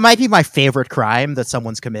 But, that might be my favorite crime that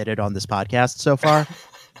someone's committed on this podcast so far.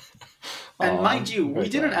 And mind you, we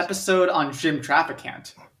did an episode on Jim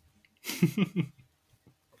Trafficant.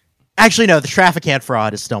 Actually, no, the Trafficant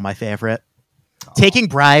fraud is still my favorite. Taking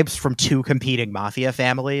bribes from 2 competing mafia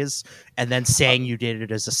families and then saying you did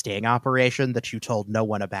it as a sting operation that you told no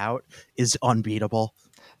one about is unbeatable.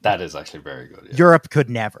 That is actually very good. Yeah. Europe could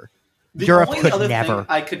never. The only other thing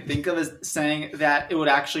I could think of is saying that it would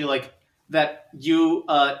actually that you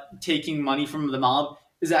taking money from the mob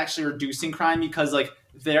is actually reducing crime because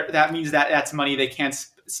that means that that's money they can't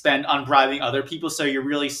spend on bribing other people. So you're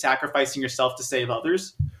really sacrificing yourself to save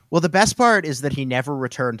others. Well, the best part is that he never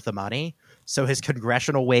returned the money. So his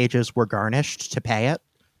congressional wages were garnished to pay it.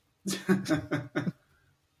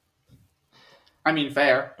 I mean,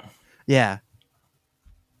 fair. Yeah.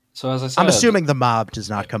 So as I said, I'm assuming the mob does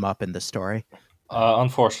not come up in this story.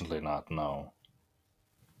 Unfortunately not, no.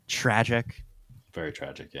 Tragic. Very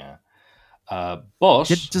tragic, yeah.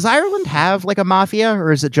 But... Does Ireland have a mafia,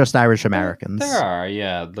 or is it just Irish Americans? There are,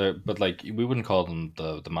 yeah. But we wouldn't call them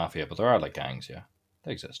the mafia, but there are gangs, yeah.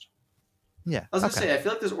 They exist. Yeah. I was going to say, I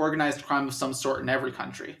feel like there's organized crime of some sort in every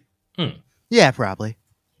country. Yeah, probably.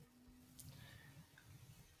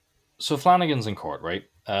 So Flanagan's in court, right?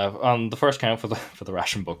 On the first count for the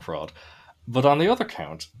ration book fraud. But on the other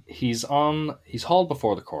count, he's hauled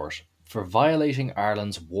before the court for violating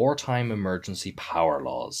Ireland's wartime emergency power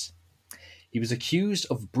laws. He was accused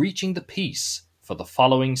of breaching the peace for the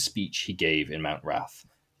following speech he gave in Mount Rath.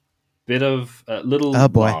 Bit of little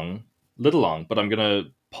long, but I'm going to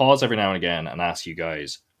pause every now and again and ask you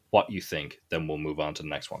guys what you think, then we'll move on to the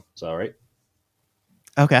next one. Is that all right?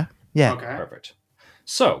 Okay. Yeah. Okay. Perfect.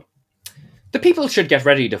 So, the people should get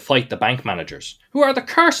ready to fight the bank managers, who are the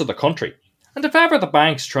curse of the country. And if ever the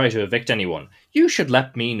banks try to evict anyone, you should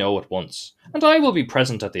let me know at once, and I will be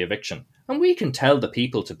present at the eviction, and we can tell the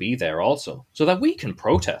people to be there also, so that we can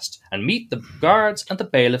protest and meet the guards and the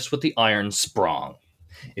bailiffs with the iron sprong.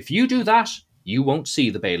 If you do that, you won't see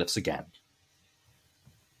the bailiffs again.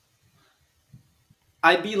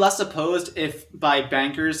 I'd be less opposed if by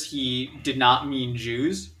bankers he did not mean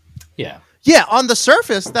Jews. Yeah. Yeah, on the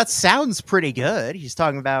surface, that sounds pretty good. He's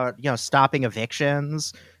talking about, stopping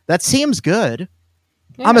evictions. That seems good.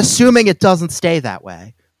 I'm Yeah. assuming it doesn't stay that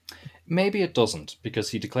way. Maybe it doesn't, because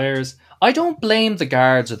he declares, I don't blame the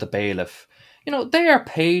guards or the bailiff. They are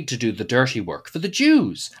paid to do the dirty work for the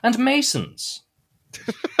Jews and Masons.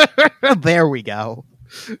 There we go.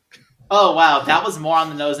 Oh wow, that was more on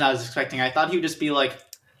the nose than I was expecting. I thought he would just be like,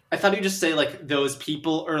 I thought he'd just say like those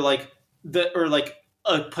people or like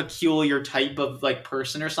a peculiar type of like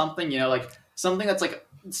person or something. Like something that's like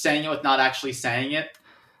saying it with not actually saying it.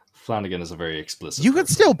 Flanagan is a very explicit. You could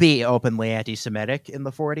person. still be openly anti-Semitic in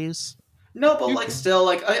the 40s. No, but like still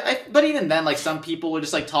like but even then like some people would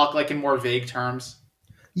just like talk like in more vague terms.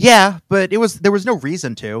 Yeah, but there was no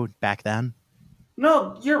reason to back then.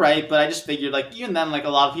 No, you're right, but I just figured like even then like a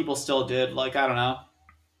lot of people still did. Like I don't know.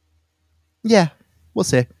 Yeah, we'll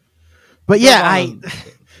see. But yeah,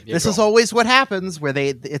 this is on. always what happens where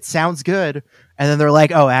it sounds good and then they're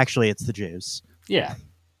like, "Oh, actually it's the Jews." Yeah.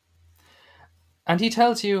 And he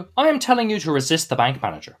tells you, I am telling you to resist the bank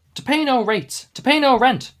manager, to pay no rates, to pay no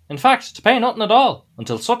rent, in fact, to pay nothing at all,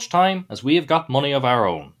 until such time as we have got money of our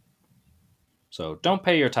own. So don't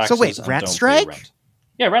pay your taxes. So wait, and rent don't strike? Pay rent.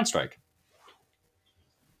 Yeah, rent strike.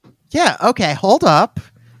 Yeah, okay, hold up.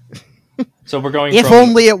 So we're going If from,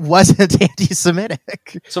 only it wasn't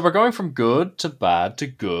anti-Semitic. So we're going from good to bad to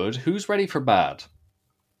good. Who's ready for bad?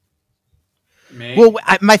 Me. Well,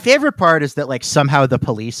 my favorite part is that like somehow the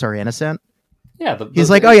police are innocent. Yeah, He's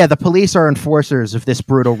like, oh yeah, the police are enforcers of this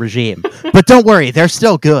brutal regime, but don't worry, they're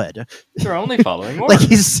still good. They're only following orders. Like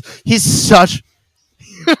he's such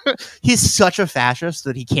he's such a fascist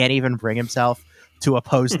that he can't even bring himself to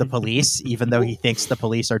oppose the police, even though he thinks the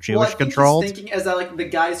police are Jewish controlled. He's thinking as that like the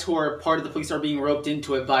guys who are part of the police are being roped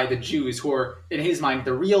into it by the Jews, who are in his mind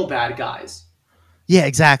the real bad guys. Yeah,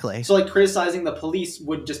 exactly. So like criticizing the police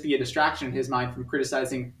would just be a distraction in his mind from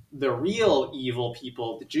criticizing the real evil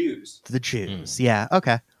people, the Jews. The Jews. Yeah,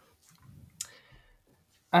 okay.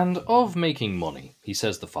 And of making money, he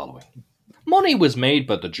says the following. Money was made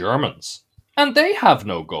by the Germans, and they have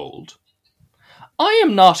no gold. I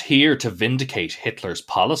am not here to vindicate Hitler's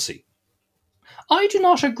policy. I do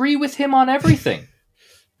not agree with him on everything.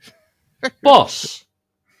 But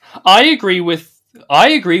I agree with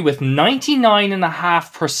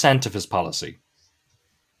 99.5% of his policy.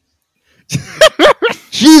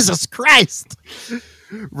 Jesus Christ!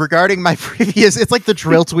 Regarding my previous... It's like the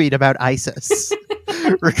drill tweet about ISIS.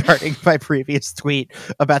 Regarding my previous tweet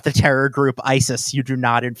about the terror group ISIS, you do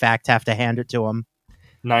not, in fact, have to hand it to him.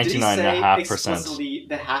 99.5%. Explicitly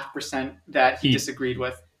the 0.5% that he disagreed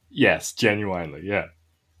with. Yes, genuinely, yeah.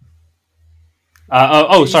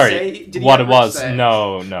 Sorry. What it was?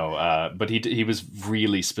 No. But he was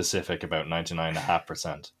really specific about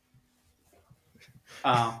 99.5%.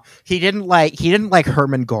 Oh. He didn't like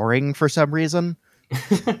Hermann Goring for some reason.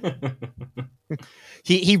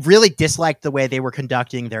 He really disliked the way they were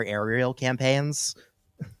conducting their aerial campaigns.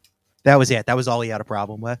 That was it. That was all he had a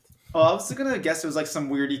problem with. Oh, I was gonna guess it was like some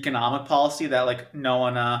weird economic policy that like no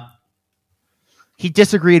one. He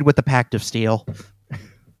disagreed with the Pact of Steel.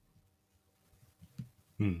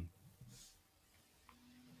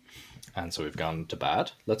 And so we've gone to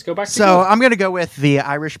bad. Let's go back to So good. I'm going to go with the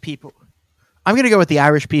Irish people. I'm going to go with the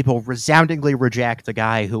Irish people resoundingly reject the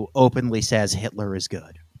guy who openly says Hitler is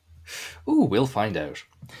good. Ooh, we'll find out.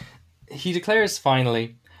 He declares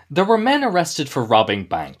finally, there were men arrested for robbing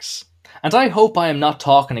banks. And I hope I am not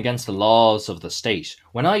talking against the laws of the state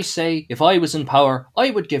when I say if I was in power,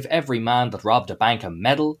 I would give every man that robbed a bank a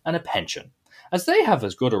medal and a pension, as they have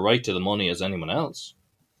as good a right to the money as anyone else.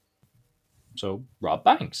 So, rob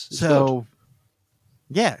banks. So,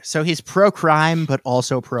 yeah, so he's pro-crime, but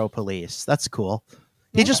also pro-police. That's cool.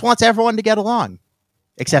 He just wants everyone to get along,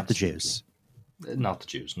 except the Jews. Not the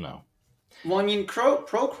Jews, no. Well, I mean,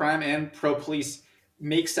 pro-crime and pro-police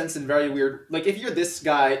makes sense in very weird. Like, if you're this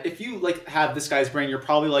guy, if you like have this guy's brain, you're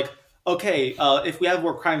probably like, okay, if we have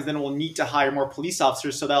more crimes, then we'll need to hire more police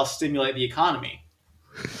officers, so that'll stimulate the economy.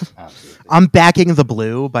 Absolutely. I'm backing the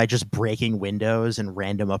blue by just breaking windows in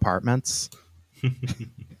random apartments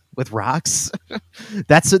with rocks.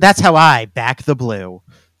 That's how I back the blue.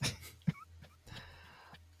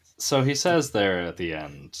 So he says there at the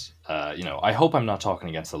end, I hope I'm not talking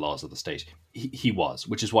against the laws of the state. He was,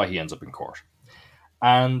 which is why he ends up in court.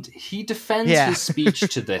 And he defends his speech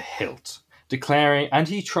to the hilt, declaring, and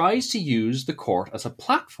he tries to use the court as a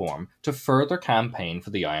platform to further campaign for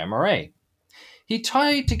the IMRA. He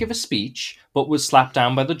tried to give a speech, but was slapped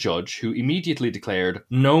down by the judge, who immediately declared,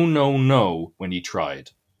 no, no, no, when he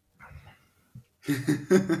tried.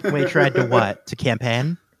 When he tried to what? To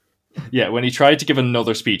campaign? Yeah, when he tried to give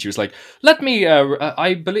another speech, he was like, "Let me."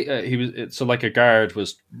 I believe he was so like a guard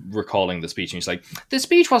was recalling the speech, and he's like, "The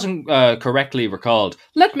speech wasn't correctly recalled.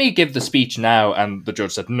 Let me give the speech now." And the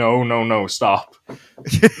judge said, "No, no, no, stop."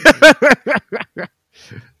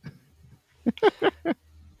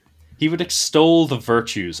 He would extol the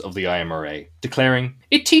virtues of the IMRA, declaring,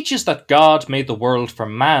 "It teaches that God made the world for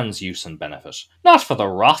man's use and benefit, not for the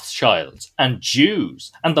Rothschilds and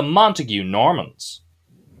Jews and the Montague Normans."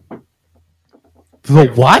 The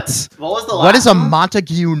Wait, what? What was the What is last a one?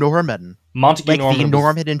 Montague Norman? Montague Like Norman the was,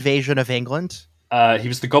 Norman invasion of England? he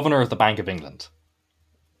was the governor of the Bank of England.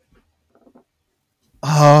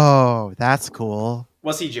 Oh, that's cool.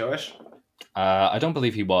 Was he Jewish? I don't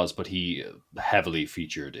believe he was, but he heavily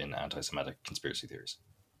featured in anti-Semitic conspiracy theories.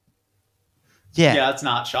 Yeah. Yeah, that's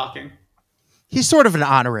not shocking. He's sort of an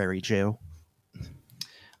honorary Jew.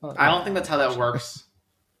 I don't think that's how that works.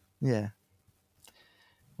 Yeah.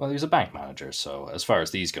 Well, he was a bank manager, so as far as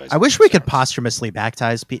these guys, I wish we could posthumously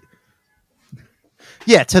baptize people.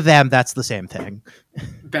 Yeah, to them, that's the same thing.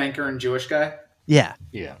 Banker and Jewish guy? Yeah.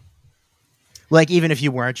 Yeah. Like, even if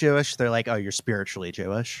you weren't Jewish, they're like, oh, you're spiritually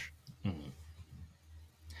Jewish. Mm-hmm.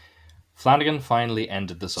 Flanagan finally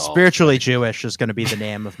ended this all. Spiritually Jewish is going to be the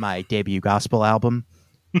name of my debut gospel album.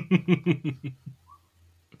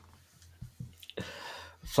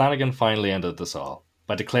 Flanagan finally ended this all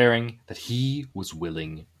by declaring that he was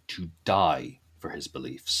willing to die for his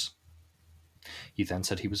beliefs. He then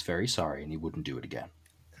said he was very sorry and he wouldn't do it again.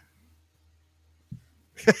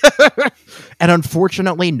 And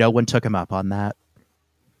unfortunately, no one took him up on that.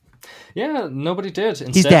 Yeah, nobody did.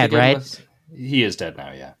 He's dead, right? He is dead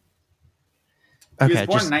now, yeah. He Okay, was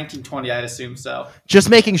born in 1920, I'd assume so. just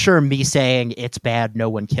making sure me saying it's bad no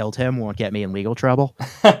one killed him won't get me in legal trouble.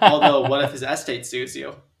 Although, what if his estate sues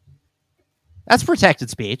you? That's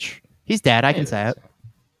protected speech. He's dead, I can say it.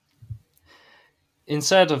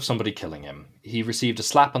 Instead of somebody killing him, he received a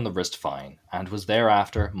slap on the wrist fine and was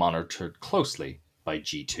thereafter monitored closely by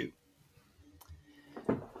G2.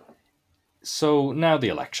 So now the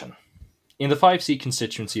election. In the 5-seat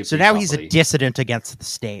constituency of So now he's Buchanan, a dissident against the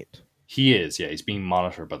state. he is, yeah, he's being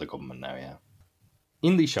monitored by the government now, yeah.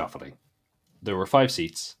 In Lee Shoffley, there were 5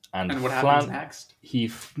 seats, and what happens next?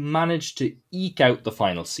 He managed to eke out the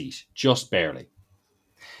final seat, just barely.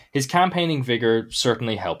 His campaigning vigour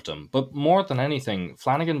certainly helped him, but more than anything,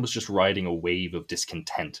 Flanagan was just riding a wave of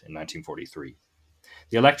discontent in 1943.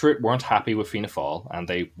 The electorate weren't happy with Fianna Fáil, and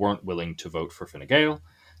they weren't willing to vote for Fine Gael,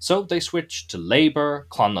 so they switched to Labour,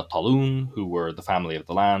 Clonmel Tolún, who were the family of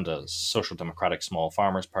the land, a social democratic small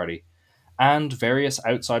farmers' party, and various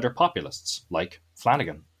outsider populists, like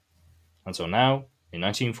Flanagan. And so now, in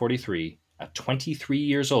 1943, at 23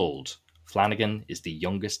 years old, Flanagan is the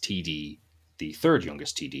youngest TD, the third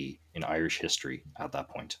youngest TD in Irish history at that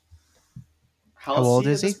point. How old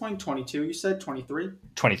is he at this point? 22, you said? 23?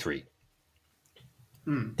 23.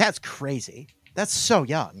 That's crazy. That's so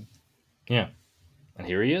young. Yeah. And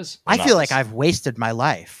here he is. I feel like I've wasted my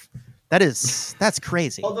life. That's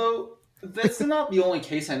crazy. Although, that's not the only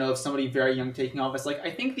case I know of somebody very young taking office. Like,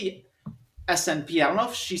 I think the SNP, I don't know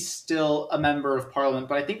if she's still a member of parliament,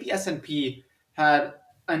 but I think the SNP had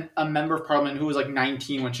a member of parliament who was like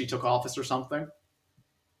 19 when she took office or something.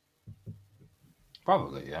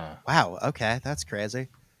 Probably, yeah. Wow, okay, that's crazy.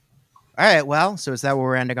 All right, well, so is that where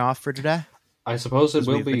we're ending off for today? I suppose it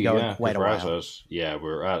will we've been be, going yeah. quite a while.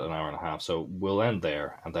 We're at an hour and a half, so we'll end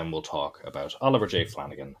there, and then we'll talk about Oliver J.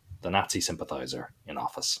 Flanagan, the Nazi sympathizer in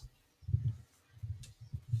office.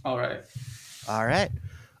 All right.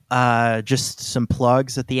 Just some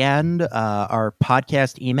plugs at the end. Our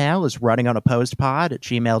podcast email is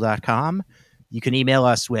runningonopposedpod@gmail.com. You can email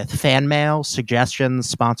us with fan mail, suggestions,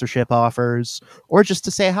 sponsorship offers, or just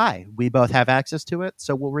to say hi. We both have access to it,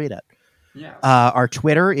 so we'll read it. Yeah. Our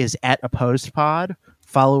Twitter is @opposedpod.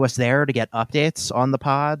 Follow us there to get updates on the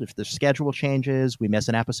pod. If the schedule changes, we miss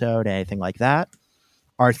an episode, anything like that.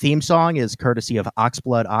 Our theme song is courtesy of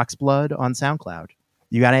Oxblood on SoundCloud.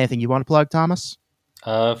 You got anything you want to plug, Thomas?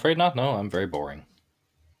 Afraid not. No, I'm very boring.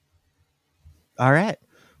 All right.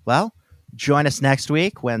 Well, join us next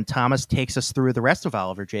week when Thomas takes us through the rest of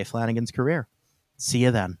Oliver J. Flanagan's career. See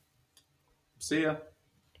you then. See ya.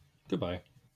 Goodbye.